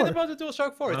 Who complained about the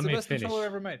DualShock 4? It's the best controller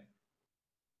ever made.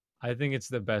 I think it's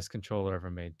the best controller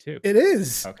ever made too. It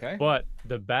is. Okay. But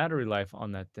the battery life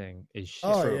on that thing is shit.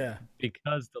 Oh, yeah.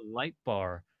 Because the light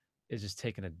bar is just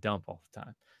taking a dump all the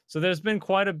time. So there's been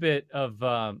quite a bit of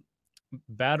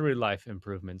battery life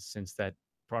improvements since that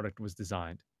product was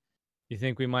designed. You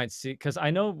think we might see, because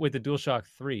I know with the DualShock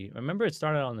 3, remember it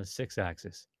started on the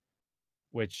 6-axis,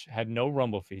 which had no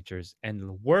rumble features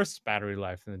and worse battery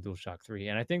life than the DualShock 3.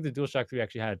 And I think the DualShock 3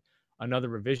 actually had another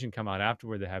revision come out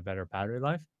afterward that had better battery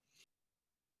life.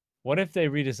 What if they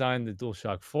redesigned the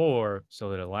DualShock 4 so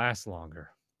that it lasts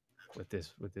longer with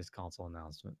this console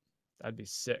announcement? That'd be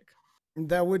sick.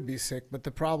 That would be sick, but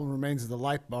the problem remains the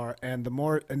light bar, and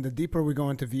the deeper we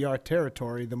go into VR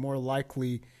territory, the more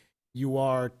likely you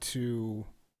are to,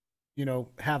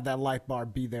 have that light bar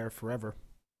be there forever.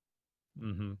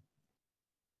 Mm-hmm.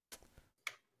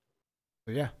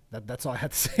 So yeah, that's all I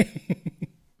had to say.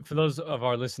 For those of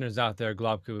our listeners out there,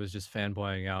 Globku was just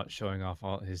fanboying out, showing off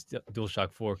all his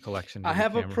DualShock 4 collection. I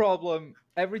have a problem.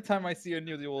 Every time I see a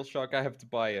new DualShock, I have to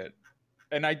buy it.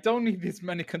 and I don't need this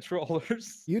many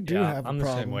controllers. You do have a I'm the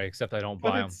problem. same way, except I don't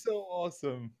But buy them. it's so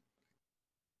awesome.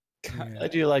 Yeah. I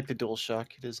do like the DualShock.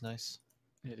 It is nice.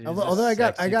 It is Although a I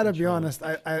sexy gotta be controller. honest,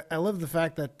 I love the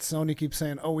fact that Sony keeps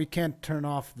saying, "Oh, we can't turn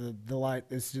off the light.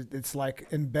 It's like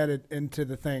embedded into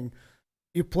the thing."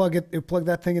 You plug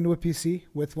that thing into a PC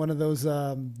with one of those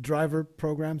driver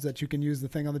programs that you can use the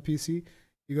thing on the PC.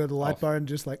 You go to the light bar and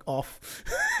just like off.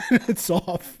 It's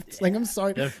off. It's like, I'm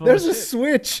sorry. There's a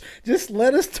switch. Just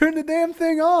let us turn the damn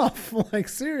thing off. Like,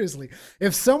 seriously.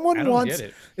 If someone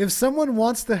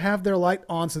wants to have their light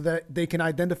on so that they can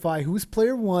identify who's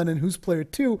player 1 and who's player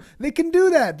 2, they can do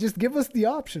that. Just give us the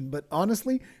option. But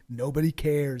honestly, nobody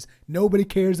cares. Nobody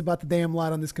cares about the damn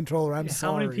light on this controller. I'm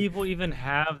sorry. How many people even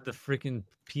have the freaking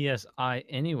PSI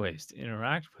anyways to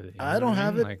interact with it? I don't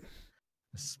have it. Like,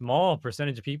 a small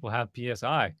percentage of people have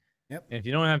PSI. Yep. And if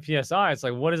you don't have PSI, it's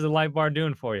like, what is the light bar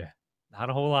doing for you? Not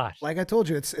a whole lot. Like I told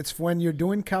you, it's when you're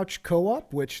doing couch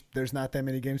co-op, which there's not that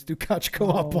many games to do couch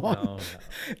co-op on. No.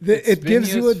 It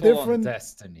gives you a different on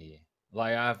Destiny.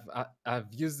 Like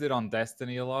I've used it on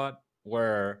Destiny a lot,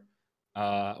 where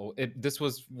this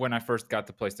was when I first got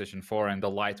the PlayStation 4, and the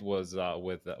light was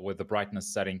with the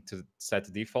brightness setting set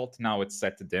to default. Now it's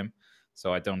set to dim,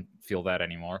 so I don't feel that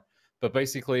anymore. But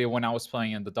basically, when I was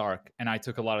playing in the dark and I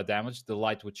took a lot of damage, the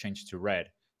light would change to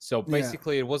red. So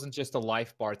basically, it wasn't just a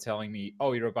life bar telling me,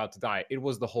 "Oh, you're about to die." It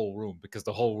was the whole room, because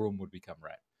the whole room would become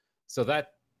red. So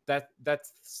that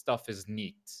stuff is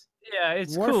neat. Yeah,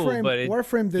 it's Warframe, cool, but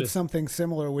Warframe did something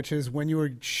similar, which is when you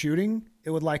were shooting, it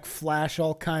would like flash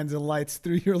all kinds of lights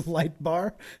through your light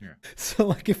bar. Yeah. So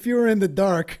like if you were in the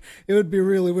dark, it would be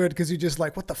really weird because you just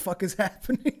like, what the fuck is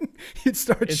happening? You'd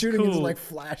start shooting and it's like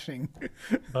flashing.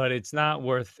 But it's not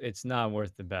worth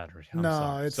the battery. I'm No,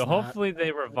 sorry. it's so not. hopefully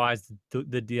they revised the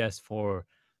DS4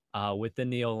 with the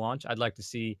Neo launch. I'd like to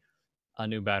see a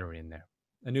new battery in there.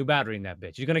 A new battery in that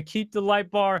bitch. You're gonna keep the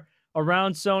light bar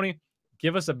around, Sony.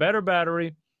 Give us a better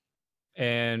battery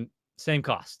and same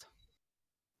cost.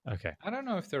 Okay. I don't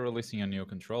know if they're releasing a new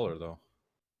controller though.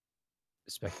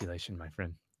 Speculation, my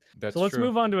friend. That's So let's true.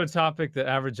 move on to a topic that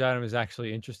Average Item is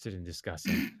actually interested in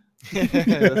discussing. That's a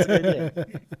good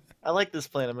idea. I like this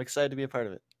plan. I'm excited to be a part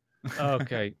of it.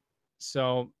 Okay.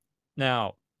 So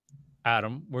now,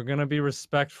 Adam, we're going to be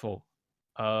respectful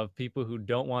of people who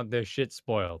don't want their shit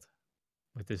spoiled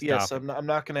with this Yes, topic. I'm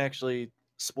not going to actually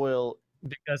spoil.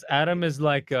 Because Adam is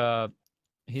like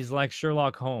he's like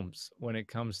Sherlock Holmes when it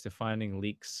comes to finding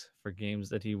leaks for games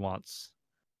that he wants.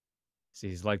 See,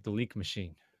 he's like the leak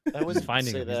machine. I wouldn't He's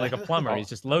finding say them. that. He's like a plumber. He's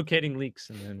just locating leaks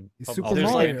and then He's publishing Super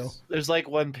them. Mario. There's like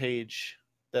one page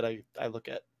that I look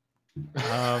at.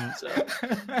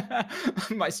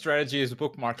 So, My strategy is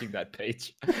bookmarking that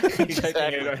page. Exactly.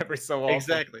 Checking it every so often.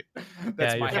 Exactly.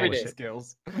 That's Yeah, my you're whole full of shit.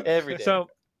 skills. Every day. So,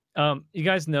 you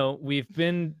guys know we've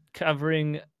been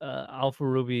covering Alpha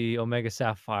Ruby Omega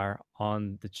Sapphire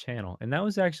on the channel, and that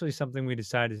was actually something we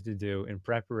decided to do in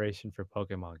preparation for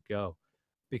Pokemon Go,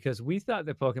 because we thought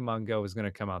that Pokemon Go was going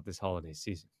to come out this holiday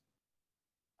season.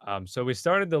 So we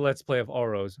started the Let's Play of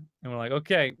Oros, and we're like,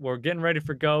 okay, we're getting ready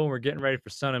for Go, we're getting ready for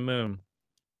Sun and Moon,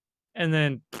 and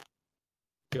then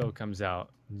Go comes out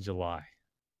in July,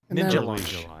 Ninja early launch.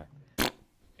 July,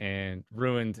 and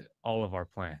ruined all of our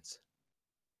plans.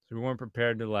 So we weren't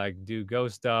prepared to like do Go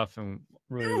stuff, and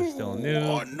Ruby was still new.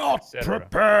 Not etc.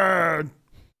 prepared.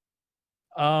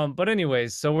 But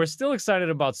anyways, so we're still excited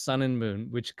about Sun and Moon,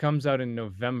 which comes out in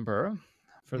November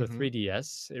for the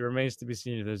 3DS. It remains to be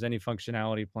seen if there's any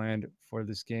functionality planned for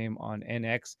this game on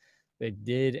NX. They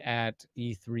did at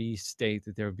E3 state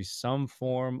that there would be some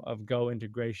form of Go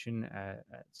integration at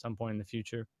some point in the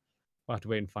future. We'll have to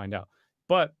wait and find out.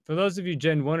 But for those of you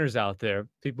Gen 1ers out there,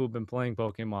 people who've been playing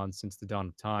Pokemon since the dawn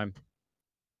of time,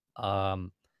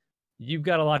 you've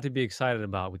got a lot to be excited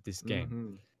about with this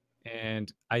game.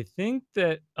 And I think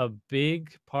that a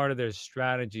big part of their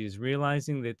strategy is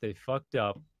realizing that they fucked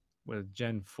up with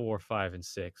Gen 4, 5, and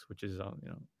 6, which is,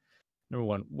 number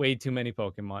one, way too many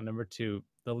Pokemon. Number two,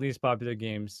 the least popular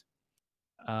games.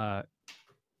 And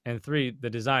three, the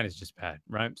design is just bad,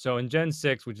 right? So in Gen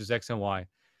 6, which is X and Y,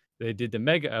 they did the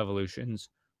Mega Evolutions,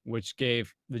 which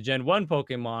gave the Gen 1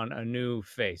 Pokemon a new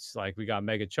face. Like we got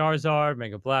Mega Charizard,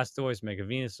 Mega Blastoise, Mega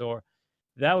Venusaur.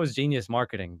 That was genius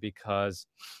marketing because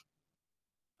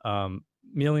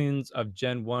millions of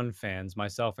Gen 1 fans,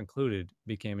 myself included,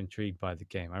 became intrigued by the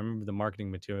game. I remember the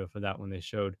marketing material for that when they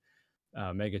showed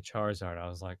Mega Charizard. I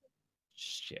was like,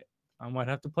 shit, I might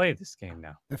have to play this game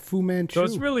now. The Fu Manchu. So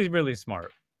it's really, really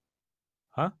smart.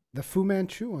 Huh? The Fu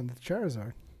Manchu on the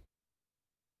Charizard.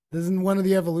 Doesn't one of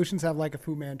the evolutions have like a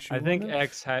Fu Manchu? I think on it?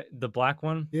 X had the black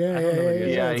one. Yeah, I don't know what it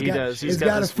is. Yeah, It's he got, does. He's It's got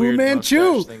got a this Fu weird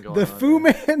Manchu. mustache thing going The on Fu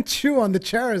there. Manchu on the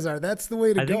Charizard. That's the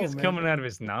way to I go, think it's man. coming out of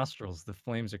his nostrils. The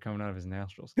flames are coming out of his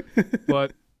nostrils.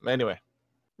 But Anyway,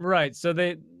 right, so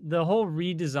the whole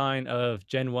redesign of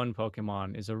Gen 1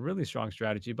 Pokemon is a really strong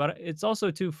strategy, but it's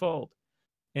also twofold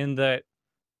in that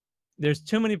there's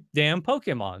too many damn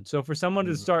Pokemon. So for someone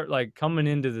to start like coming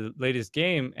into the latest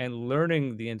game and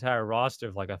learning the entire roster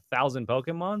of like 1,000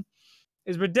 Pokemon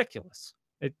is ridiculous.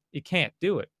 You can't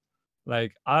do it.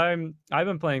 Like I've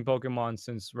been playing Pokemon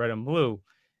since Red and Blue,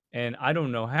 and I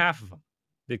don't know half of them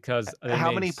because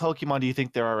how many Pokemon do you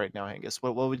think there are right now, Angus?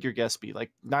 What would your guess be?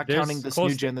 Like, not counting this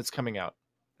new gen that's coming out.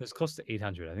 There's close to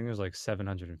 800. I think there's like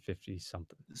 750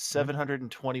 something.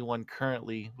 721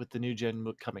 currently with the new gen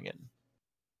coming in.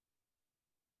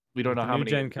 We don't With know the how new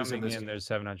many gen coming in. There's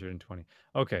 720.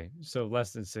 Okay, so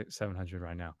less than 700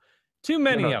 right now. Too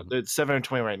many of them. It's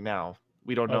 720 right now.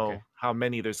 We don't know Okay. how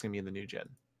many there's gonna be in the new gen.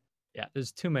 Yeah,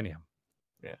 there's too many of them.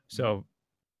 Yeah. So,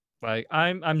 like,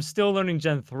 I'm still learning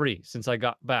Gen 3 since I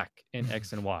got back in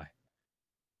X and Y.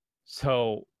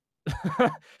 So,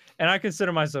 and I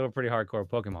consider myself a pretty hardcore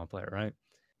Pokemon player, right?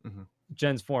 Mhm.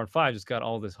 Gens 4 and 5 just got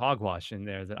all this hogwash in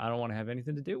there that I don't want to have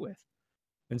anything to do with.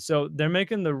 And so they're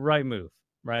making the right move,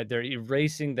 right? They're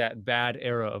erasing that bad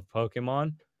era of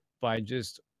Pokemon by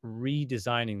just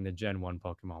redesigning the Gen 1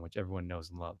 Pokemon, which everyone knows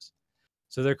and loves.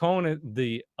 So they're calling it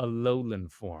the Alolan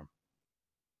form.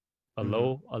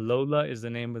 Alola is the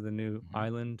name of the new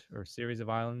island or series of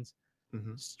islands,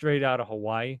 straight out of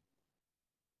Hawaii.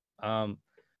 But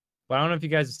I don't know if you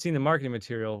guys have seen the marketing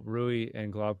material. Rui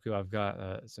and Globku, I've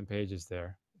got some pages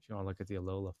there if you want to look at the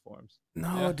Alola forms.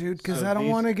 No, dude, because I don't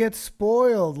want to get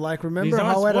spoiled. Like, remember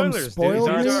how Adam spoilers, spoiled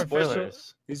dude. me?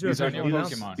 These These are new new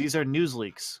announcements. Pokemon. These are news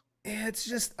leaks. It's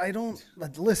just, I don't,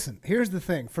 like, listen, here's the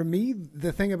thing. For me,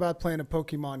 the thing about playing a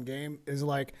Pokemon game is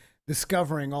like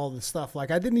discovering all the stuff.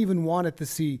 Like, I didn't even want it to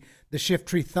see the Shift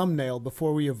Tree thumbnail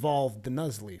before we evolved the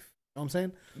Nuzleaf. You know what I'm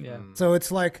saying? Yeah. So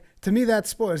it's like, to me, that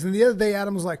spoils. And the other day,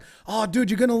 Adam was like, oh, dude,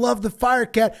 you're going to love the Fire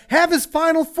Cat. Have his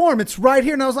final form. It's right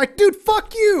here. And I was like, dude,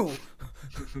 fuck you.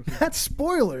 That's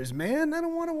spoilers, man. I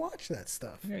don't want to watch that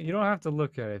stuff. Yeah, you don't have to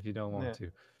look at it if you don't want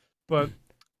to. But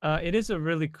it is a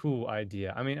really cool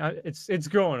idea. I mean, it's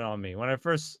growing on me. When I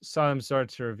first saw them start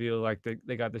to reveal, like,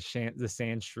 they got the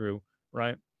Sandshrew,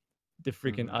 right? The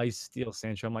freaking ice steel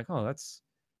Sandshrew. I'm like, oh, that's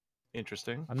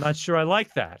interesting. I'm not sure I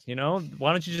like that, you know?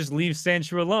 Why don't you just leave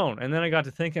Sandshrew alone? And then I got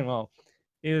to thinking, well,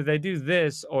 either they do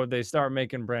this or they start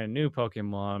making brand new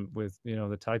Pokemon with, you know,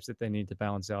 the types that they need to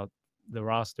balance out the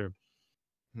roster.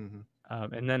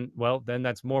 And then, well, then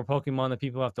that's more Pokemon that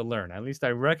people have to learn. At least I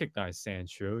recognize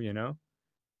Sandshrew, you know?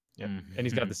 And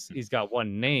he's got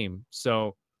one name.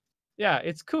 So, yeah,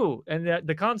 it's cool. And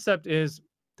the concept is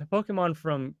the Pokemon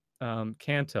from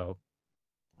Kanto,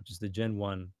 which is the Gen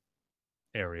 1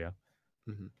 area,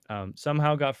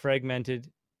 somehow got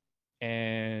fragmented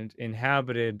and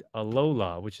inhabited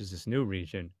Alola, which is this new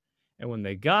region. And when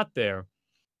they got there,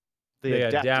 they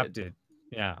adapted.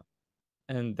 Yeah.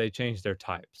 And they changed their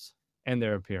types and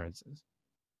their appearances.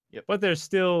 But they're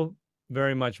still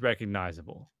very much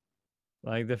recognizable.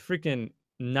 Like the freaking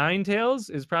Ninetales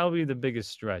is probably the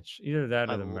biggest stretch. Either that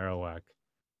or the Marowak.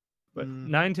 But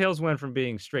Ninetales went from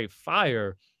being straight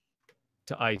fire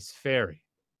to Ice Fairy,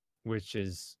 which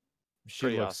is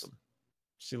awesome.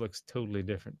 She looks totally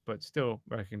different, but still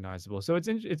recognizable. So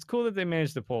it's cool that they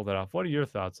managed to pull that off. What are your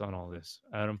thoughts on all this,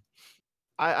 Adam?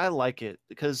 I like it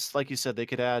because, like you said, they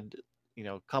could add, you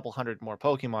know, a couple hundred more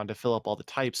Pokemon to fill up all the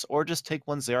types, or just take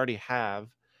ones they already have.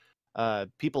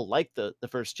 People like the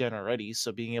first gen already,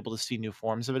 so being able to see new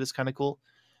forms of it is kind of cool.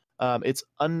 It's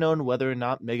unknown whether or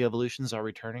not Mega Evolutions are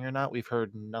returning or not. We've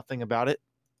heard nothing about it.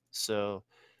 So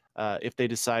if they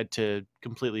decide to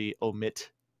completely omit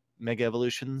Mega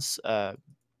Evolutions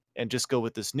and just go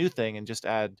with this new thing and just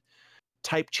add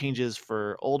type changes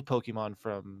for old Pokemon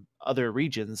from other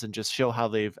regions and just show how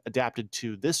they've adapted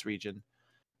to this region,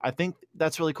 I think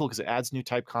that's really cool because it adds new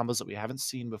type combos that we haven't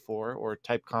seen before, or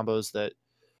type combos that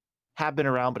have been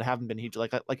around but haven't been huge.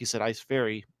 Like you said, Ice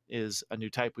Fairy is a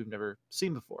new type we've never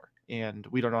seen before, and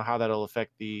we don't know how that'll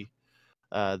affect the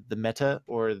meta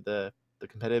or the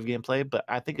competitive gameplay. But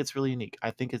I think it's really unique.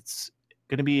 I think it's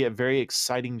going to be a very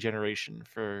exciting generation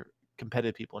for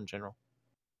competitive people in general.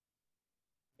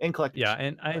 And collectors. Yeah,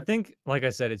 and I think, like I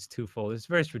said, it's twofold. It's a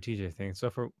very strategic thing. So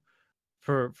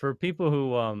for people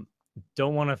who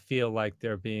don't want to feel like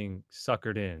they're being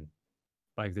suckered in,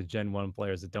 like the Gen 1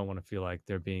 players that don't want to feel like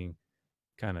they're being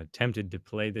kind of tempted to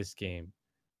play this game,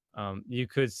 you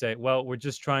could say, well, we're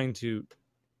just trying to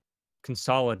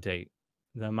consolidate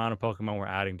the amount of Pokemon we're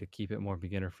adding to keep it more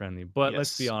beginner friendly. But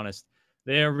let's be Yes. honest,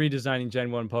 they are redesigning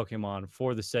Gen 1 Pokemon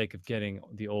for the sake of getting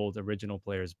the old original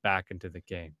players back into the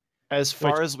game. As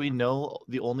far as we know,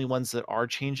 the only ones that are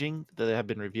changing that have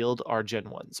been revealed are Gen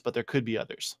 1s, but there could be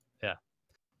others. Yeah.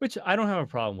 Which I don't have a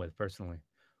problem with personally.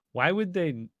 Why would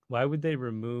they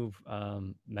remove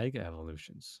Mega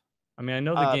Evolutions? I mean, I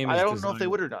know the game is I don't know if they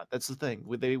designed- would or not. That's the thing.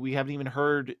 We haven't even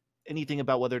heard anything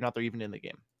about whether or not they're even in the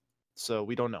game. So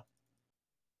we don't know.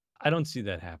 I don't see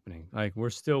that happening. Like we're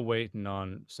still waiting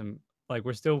on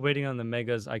we're still waiting on the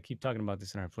megas. I keep talking about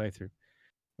this in our playthrough.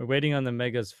 We're waiting on the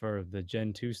megas for the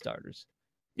Gen 2 starters.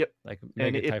 Yep. Like And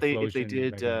Mega if they Typhlosion, Mega if they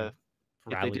did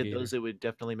Feraligatr. those, it would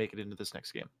definitely make it into this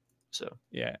next game. So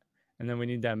Yeah. And then we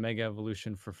need that Mega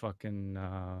Evolution for fucking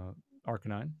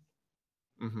Arcanine.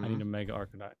 I need a Mega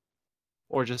Arcanine.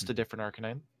 or just a different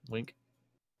Arcanine. Wink.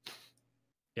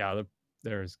 Yeah,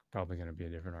 there's probably going to be a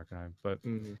different Arcanine, but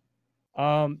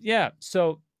Mhm. yeah,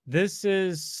 so this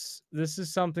is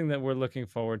something that we're looking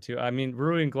forward to. I mean,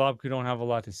 Rui and Globku don't have a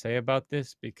lot to say about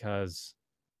this because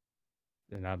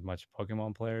they're not much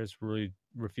Pokemon players. Rui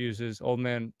refuses. Old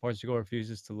man Portugal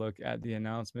refuses to look at the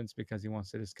announcements because he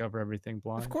wants to discover everything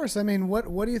blind. Of course. I mean,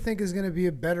 what do you think is going to be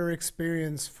a better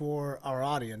experience for our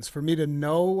audience? For me to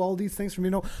know all these things, for me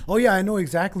to know, oh yeah, I know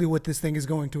exactly what this thing is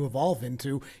going to evolve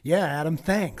into. Yeah, Adam,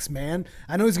 thanks, man.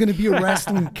 I know it's going to be a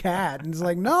wrestling cat. And it's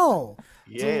like, no,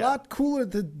 it's a lot cooler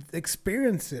to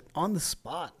experience it on the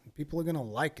spot. People are going to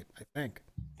like it, I think.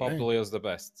 Poplio's the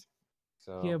best.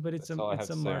 So Yeah, but it's that's all I have a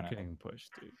to say on it. marketing push,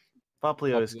 dude.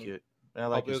 Poplio is cute. I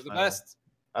like his Poplio's the final, best.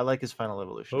 I like his final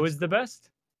evolution. Who is the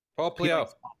best? Poplio.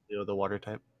 Poplio, the water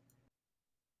type.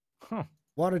 Huh.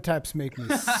 Water types make me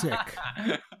sick.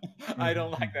 I don't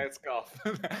like that scoff.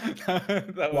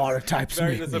 That Water was types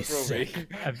very make me disapproving.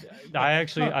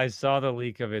 sick. I saw the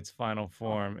leak of its final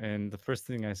form, and the first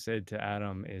thing I said to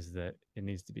Adam is that it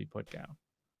needs to be put down.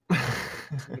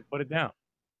 Put it down.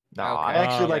 No, Okay. I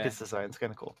actually like Yeah. its design. It's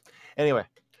kind of cool. Anyway,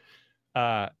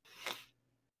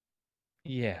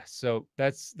 Yeah, so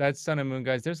that's Sun and Moon,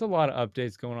 guys. There's a lot of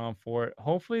updates going on for it.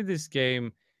 Hopefully this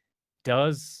game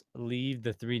does leave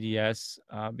the 3DS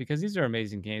because these are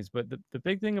amazing games. But the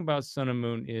big thing about Sun and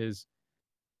Moon is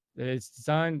that it's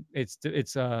designed.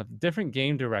 It's a different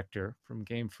game director from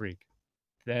Game Freak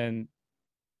than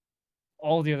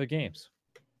all the other games,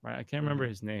 right? I can't remember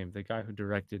his name. The guy who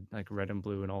directed like Red and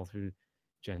Blue and all through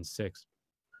Gen 6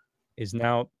 is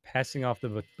now passing off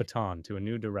the baton to a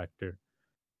new director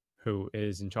who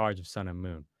is in charge of Sun and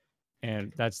Moon.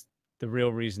 And that's the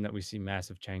real reason that we see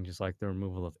massive changes like the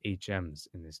removal of HMs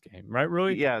in this game. Right,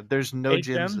 Rui? yeah, there's no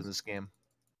gyms HMs? in this game.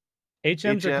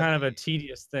 HMs are kind of a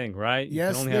tedious thing, right? You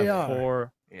Yes, can only they have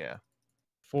are.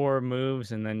 four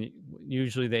moves, and then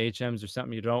usually the HMs are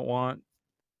something you don't want.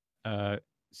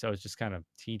 So it's just kind of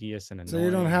tedious and annoying. So you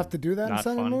don't have to do that in not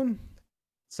Sun and fun. Moon?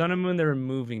 Sun and Moon, they're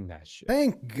removing that shit.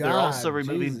 Thank God. They're also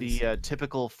removing Jesus. the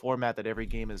typical format that every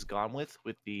game has gone with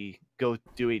the go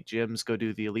do 8 gyms, go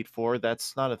do the Elite Four.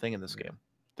 That's not a thing in this game.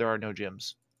 There are no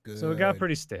gyms. So it got Good.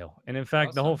 pretty stale. And in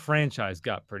fact, the Awesome. whole franchise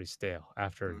got pretty stale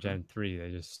after Mhm. Gen 3.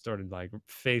 They just started like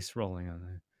face rolling on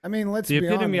it. I mean, let's The be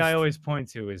epitome honest. I always point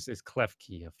to is Clef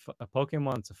Key. A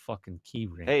Pokemon's a fucking key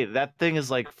ring. Hey, that thing is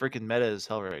like freaking meta as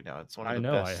hell right now. It's one of I the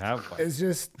know, best. I have one. It's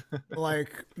just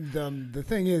like the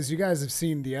thing is, you guys have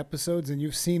seen the episodes and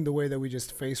you've seen the way that we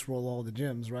just face roll all the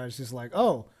gyms, right? It's just like,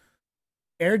 oh,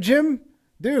 air gym,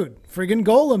 dude, friggin'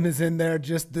 Golem is in there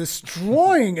just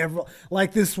destroying everyone.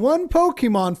 Like this one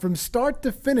Pokemon from start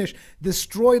to finish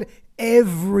destroyed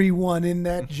everyone in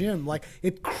that gym. Like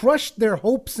it crushed their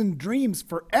hopes and dreams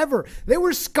forever. They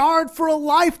were scarred for a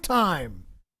lifetime.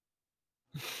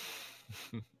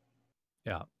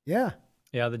 Yeah. Yeah.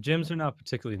 Yeah, the gyms are not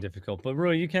particularly difficult, but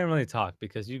Roy, you can't really talk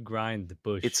because you grind the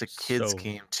bush. It's a kids so-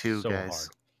 game too, so guys.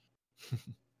 hard.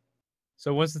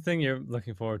 So what's the thing you're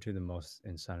looking forward to the most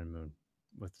in Sun and Moon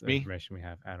with the Me? information we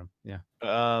have, Adam? Yeah.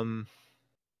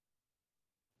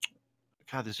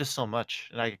 God, there's just so much,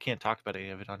 and I can't talk about any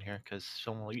of it on here because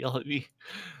someone will yell at me.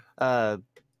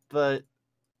 But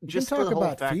You just can the talk whole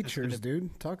about fact it's features, gonna-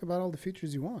 dude. Talk about all the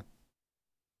features you want.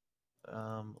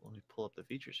 Let me pull up the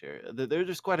features here. There's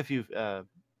just quite a few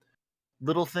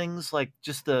little things, like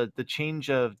just the change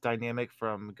of dynamic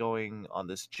from going on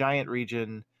this giant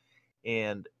region,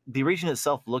 and the region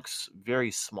itself looks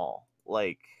very small,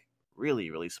 like really,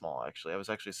 really small. Actually, I was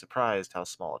actually surprised how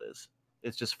small it is.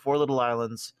 It's just 4 little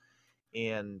islands,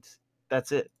 and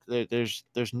that's it.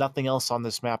 There's nothing else on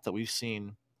this map that we've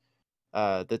seen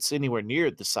that's anywhere near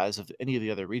the size of any of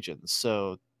the other regions.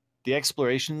 So the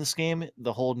exploration in this game,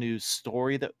 the whole new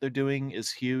story that they're doing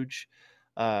is huge.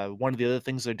 One of the other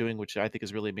things they're doing, which I think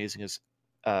is really amazing, is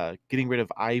getting rid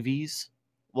of IVs.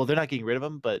 Well, they're not getting rid of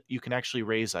them, but you can actually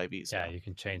raise IVs. Yeah, now. you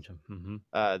can change them.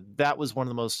 That was one of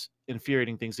the most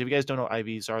infuriating things. If you guys don't know what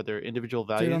IVs are, they're individual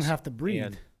values. So you don't have to breathe.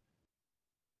 And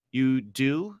you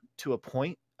do to a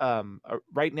point.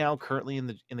 Right now, currently in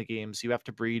the games, you have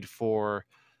to breed for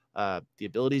the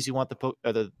abilities you want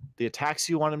the attacks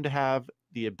you want him to have,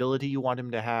 the ability you want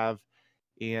him to have,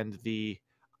 and the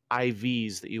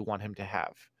IVs that you want him to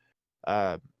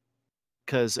have.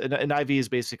 Because an IV is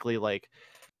basically like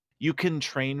you can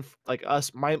train like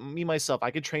myself.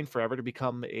 I could train forever to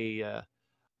become a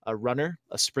runner,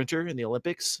 a sprinter in the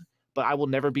Olympics, but I will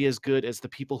never be as good as the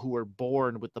people who were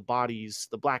born with the bodies,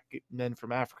 the black men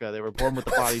from Africa. They were born with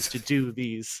the bodies to do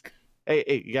these.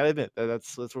 Hey, you gotta admit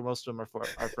that's where most of them are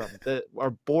from. That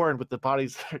are born with the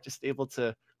bodies that are just able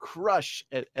to crush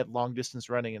at long distance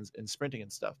running and sprinting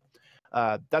and stuff.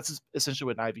 That's essentially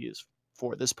what an IV is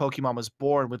for. This Pokemon was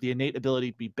born with the innate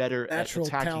ability to be better Natural at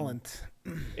attacking. talent.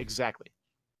 Exactly.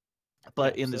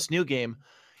 But in this new game,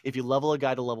 if you level a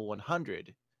guy to level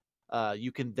 100,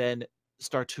 you can then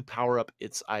start to power up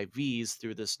its IVs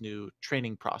through this new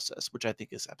training process, which I think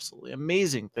is absolutely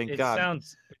amazing. Thank God. It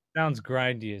sounds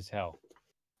grindy as hell,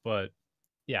 but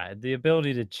yeah, the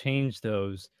ability to change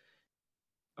those,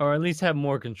 or at least have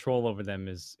more control over them,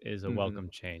 is a welcome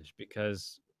change.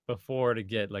 Because before, to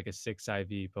get like a 6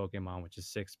 IV Pokemon, which is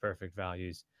 6 perfect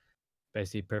values,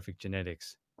 basically perfect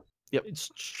genetics. Yep. It's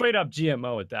straight up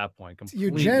GMO at that point.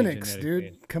 Eugenics,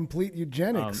 dude. Complete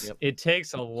eugenics. It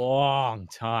takes a long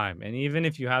time. And even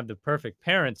if you have the perfect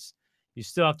parents, you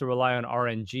still have to rely on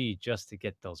RNG just to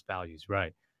get those values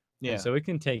right. Yeah. And so it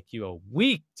can take you a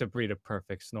week to breed a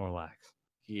perfect Snorlax.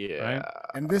 Yeah. Right?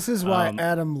 And this is why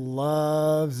Adam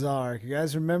loves Ark. You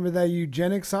guys remember that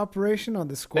eugenics operation on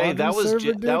the Squadron server,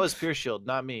 dude? That was Pure Shield,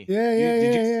 not me. Yeah.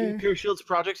 Did you see Pure Shield's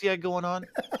projects he had going on?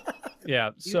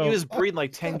 Yeah. So he was breeding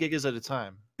like 10 gigas at a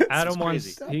time. Adam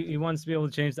wants he wants to be able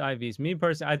to change the IVs. Me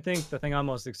personally, I think the thing I'm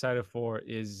most excited for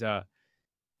is the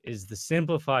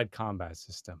simplified combat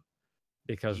system.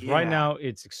 Because right now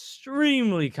it's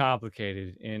extremely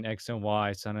complicated in X and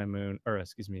Y, Sun and Moon, or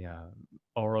excuse me,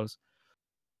 Oros.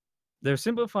 They're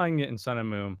simplifying it in Sun and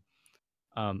Moon,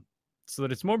 so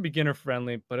that it's more beginner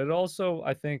friendly, but it also,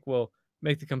 I think, will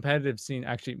make the competitive scene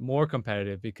actually more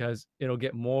competitive, because it'll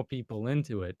get more people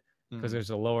into it, because there's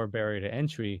a lower barrier to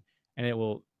entry, and it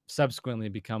will subsequently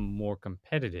become more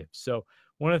competitive. So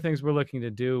one of the things we're looking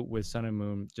to do with Sun and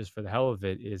Moon, just for the hell of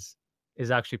it, is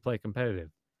actually play competitive,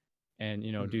 and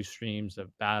do streams of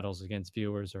battles against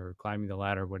viewers or climbing the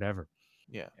ladder, whatever.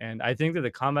 Yeah. And I think that the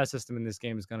combat system in this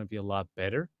game is going to be a lot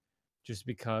better, just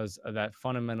because of that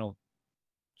fundamental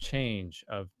change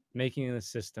of making the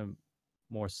system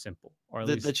more simple, or at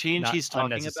least the change not he's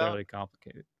talking unnecessarily about,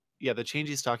 complicated. Yeah, the change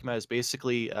he's talking about is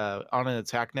basically on an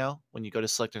attack now. When you go to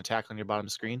select an attack on your bottom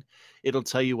screen, it'll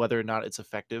tell you whether or not it's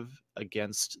effective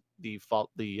against the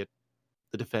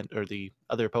defend or the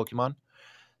other Pokemon.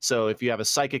 So if you have a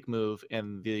psychic move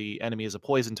and the enemy is a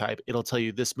poison type, it'll tell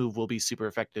you this move will be super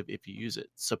effective if you use it.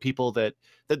 So people the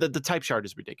type chart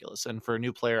is ridiculous, and for a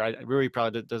new player, I really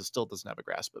probably still doesn't have a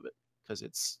grasp of it, because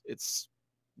it's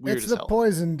weird it's as the hell.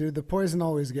 Poison, dude. The poison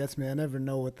always gets me. I never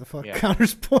know what the fuck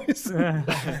counters poison.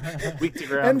 Weak to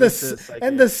ground.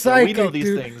 And the psychic, we know these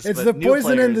dude. things, it's the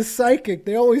poison and the psychic.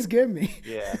 They always get me.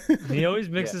 Yeah. He always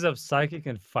mixes up psychic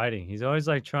and fighting. He's always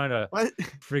like trying to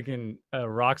freaking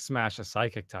rock smash a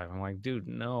psychic type. I'm like, dude,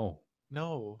 no.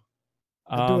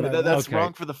 That's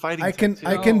wrong for the fighting. I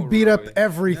can beat up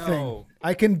everything. No.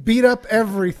 I can beat up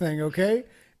everything. Okay,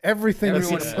 everything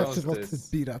is acceptable to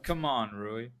beat up. Come on,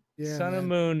 Rui. Yeah, Sun and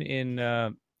Moon in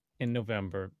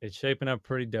November. It's shaping up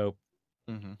pretty dope.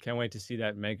 Can't wait to see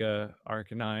that Mega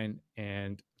Arcanine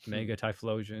and Mega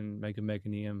Typhlosion, Mega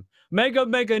Meganium,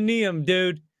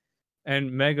 dude,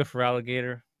 and Mega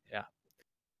Feraligatr.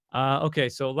 Yeah. Okay,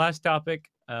 so last topic.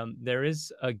 There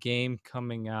is a game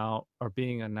coming out or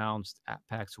being announced at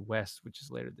PAX West, which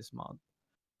is later this month,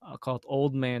 called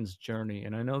Old Man's Journey.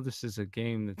 And I know this is a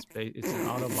game that's it's an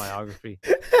autobiography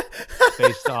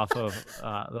based off of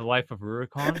the life of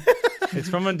Rurikon. It's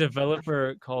from a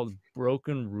developer called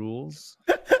Broken Rules.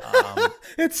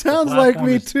 It sounds like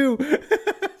me too.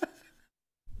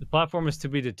 The platform is to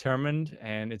be determined,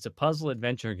 and it's a puzzle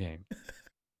adventure game.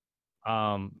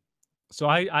 So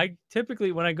I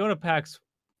typically, when I go to PAX,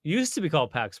 it used to be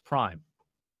called PAX Prime.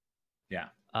 Yeah.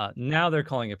 Now they're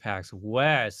calling it PAX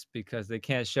West because they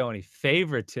can't show any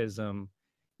favoritism,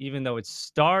 even though it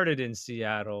started in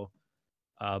Seattle.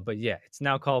 But yeah, it's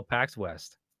now called PAX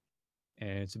West, and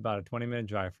it's about a 20-minute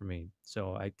drive for me.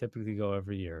 So I typically go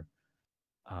every year.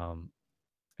 And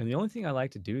the only thing I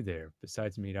like to do there,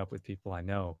 besides meet up with people I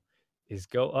know, is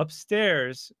go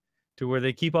upstairs to where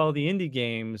they keep all the indie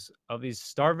games of these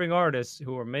starving artists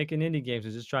who are making indie games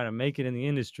and just trying to make it in the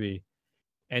industry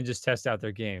and just test out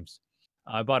their games.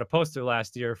 I bought a poster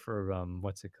last year for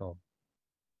what's it called?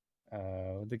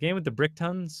 The game with the brick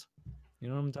tons. You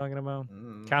know what I'm talking about?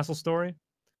 Castle Story.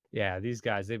 Yeah, these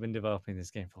guys, they've been developing this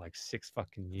game for like 6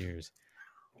 fucking years.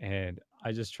 And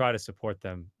I just try to support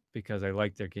them because I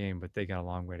like their game, but they got a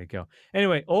long way to go.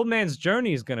 Anyway, Old Man's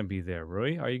Journey is going to be there,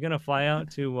 Rui. Are you going to fly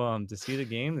out to see the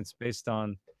game that's based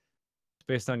on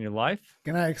your life?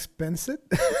 Can I expense it?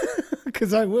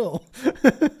 Because I will.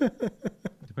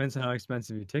 Depends on how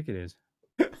expensive your ticket is.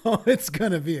 Oh, it's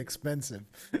going to be expensive.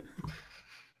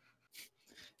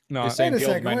 No, you're saying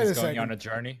the old man is going on a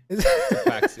journey.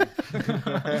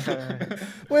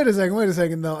 Wait a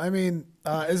second, though. I mean,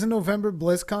 isn't November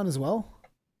BlizzCon as well?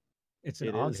 It's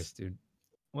in August, dude.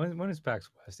 When is PAX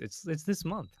West? It's this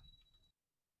month.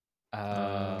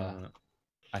 I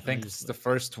think it's the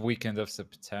first weekend of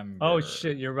September. Oh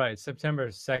shit, you're right. September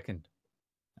 2nd.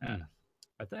 I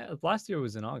think last year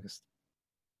was in August.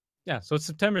 Yeah, so it's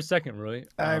September 2nd, really.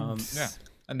 Yeah.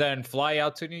 And then fly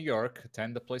out to New York,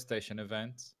 attend the PlayStation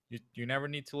event. You never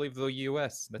need to leave the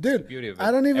US. That's the beauty of it.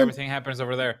 Everything happens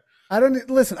over there. I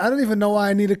don't even know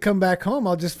why I need to come back home.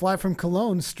 I'll just fly from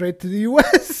Cologne straight to the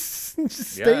US and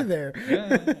just stay there.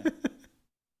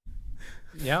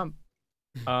 Yeah.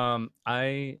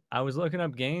 I was looking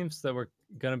up games that were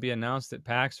gonna be announced at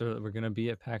PAX or that were gonna be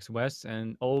at PAX West,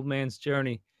 and Old Man's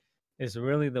Journey is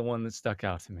really the one that stuck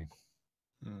out to me.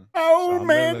 Old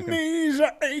man knees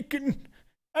are aching.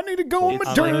 I need to go on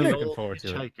my journey. Really looking forward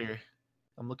to it.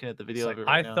 I'm looking at the video of it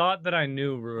right now. I thought that I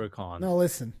knew Rurikon. No,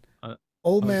 listen.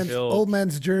 Old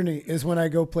man's journey is when I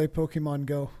go play Pokemon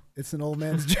Go. It's an old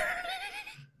man's journey.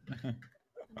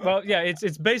 Well, yeah,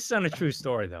 it's based on a true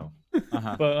story though.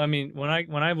 But I mean, when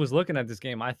I was looking at this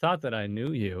game, I thought that I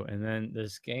knew you, and then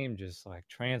this game just like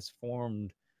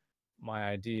transformed my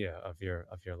idea of your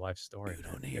life story.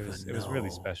 It was really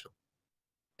special.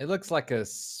 It looks like a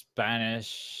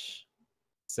Spanish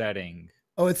setting.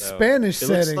 Oh, it's Spanish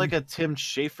setting. It looks like a Tim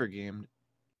Schafer game.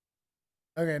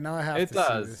 Okay, now I have to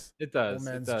see this. It does. Old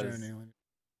man's journey.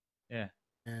 Yeah.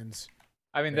 And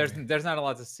I mean, there's not a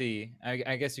lot to see.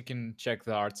 I guess you can check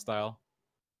the art style.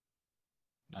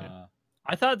 I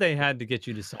thought they had to get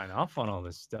you to sign off on all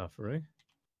this stuff, right?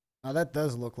 Now that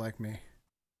does look like me.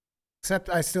 Except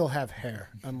I still have hair,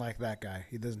 unlike that guy.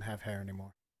 He doesn't have hair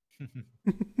anymore.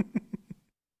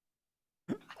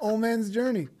 Old man's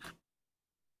journey.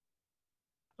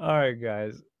 All right,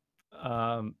 guys.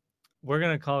 We're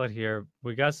gonna call it here.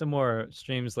 We got some more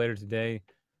streams later today. I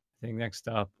think next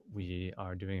up we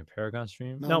are doing a Paragon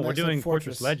stream. No, we're doing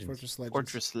Fortress Legends.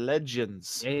 Fortress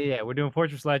Legends. Yeah. We're doing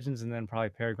Fortress Legends and then probably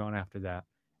Paragon after that.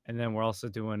 And then we're also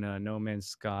doing a No Man's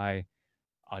Sky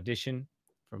audition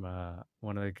from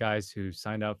one of the guys who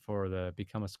signed up for the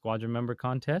Become a Squadron Member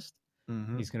contest.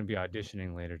 He's going to be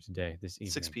auditioning later today, this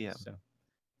evening. 6 p.m. So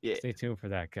yeah. Stay tuned for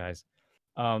that, guys.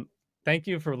 Thank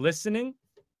you for listening.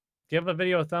 Give the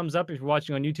video a thumbs up if you're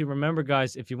watching on YouTube. Remember,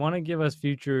 guys, if you want to give us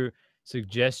future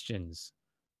suggestions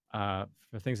for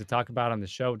things to talk about on the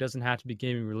show, it doesn't have to be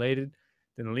gaming related,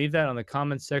 then leave that on the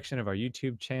comments section of our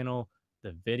YouTube channel,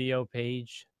 the video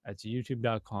page. That's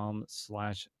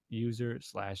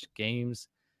youtube.com/user/games.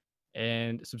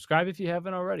 And subscribe if you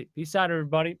haven't already. Peace out,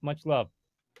 everybody. Much love.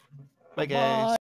 Bye, guys. Bye.